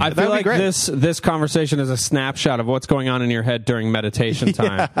return. I feel like this conversation is a snapshot of what's going on in your head during meditation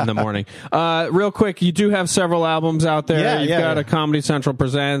time in the morning. Real quick, you do have several albums out there. You've got a Comedy Central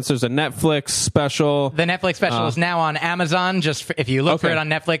Presents. There's a Netflix special. The Netflix special is now on Amazon. If you look for it on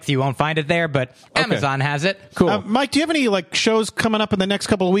Netflix, you won't find it there, but Amazon has it. Cool. Myq, do you have any shows coming up in the next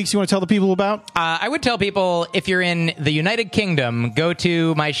couple of weeks you want to tell the people about? I would tell people, if you're in the United Kingdom, go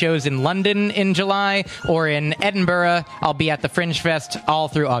to my shows in London in July or in Edinburgh. I'll be at the Fringe Fest all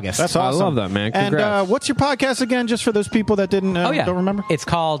through August. That's awesome. I love that, man. Congrats. And what's your podcast again, just for those people that don't remember? It's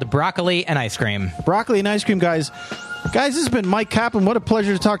called Broccoli and Ice Cream. Broccoli and Ice Cream, guys. Guys, this has been Myq Kaplan. What a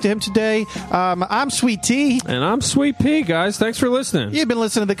pleasure to talk to him today. I'm Sweet Tea. And I'm Sweet Pea, guys. Thanks for listening. You've been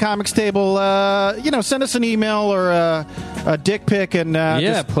listening to the Comics Table. Send us an email or a dick pic and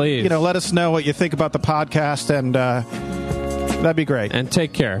please. Let us know what you think about the podcast, and that'd be great. And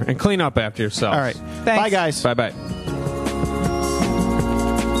take care. And clean up after yourself. All right. Thanks. Bye, guys. Bye-bye.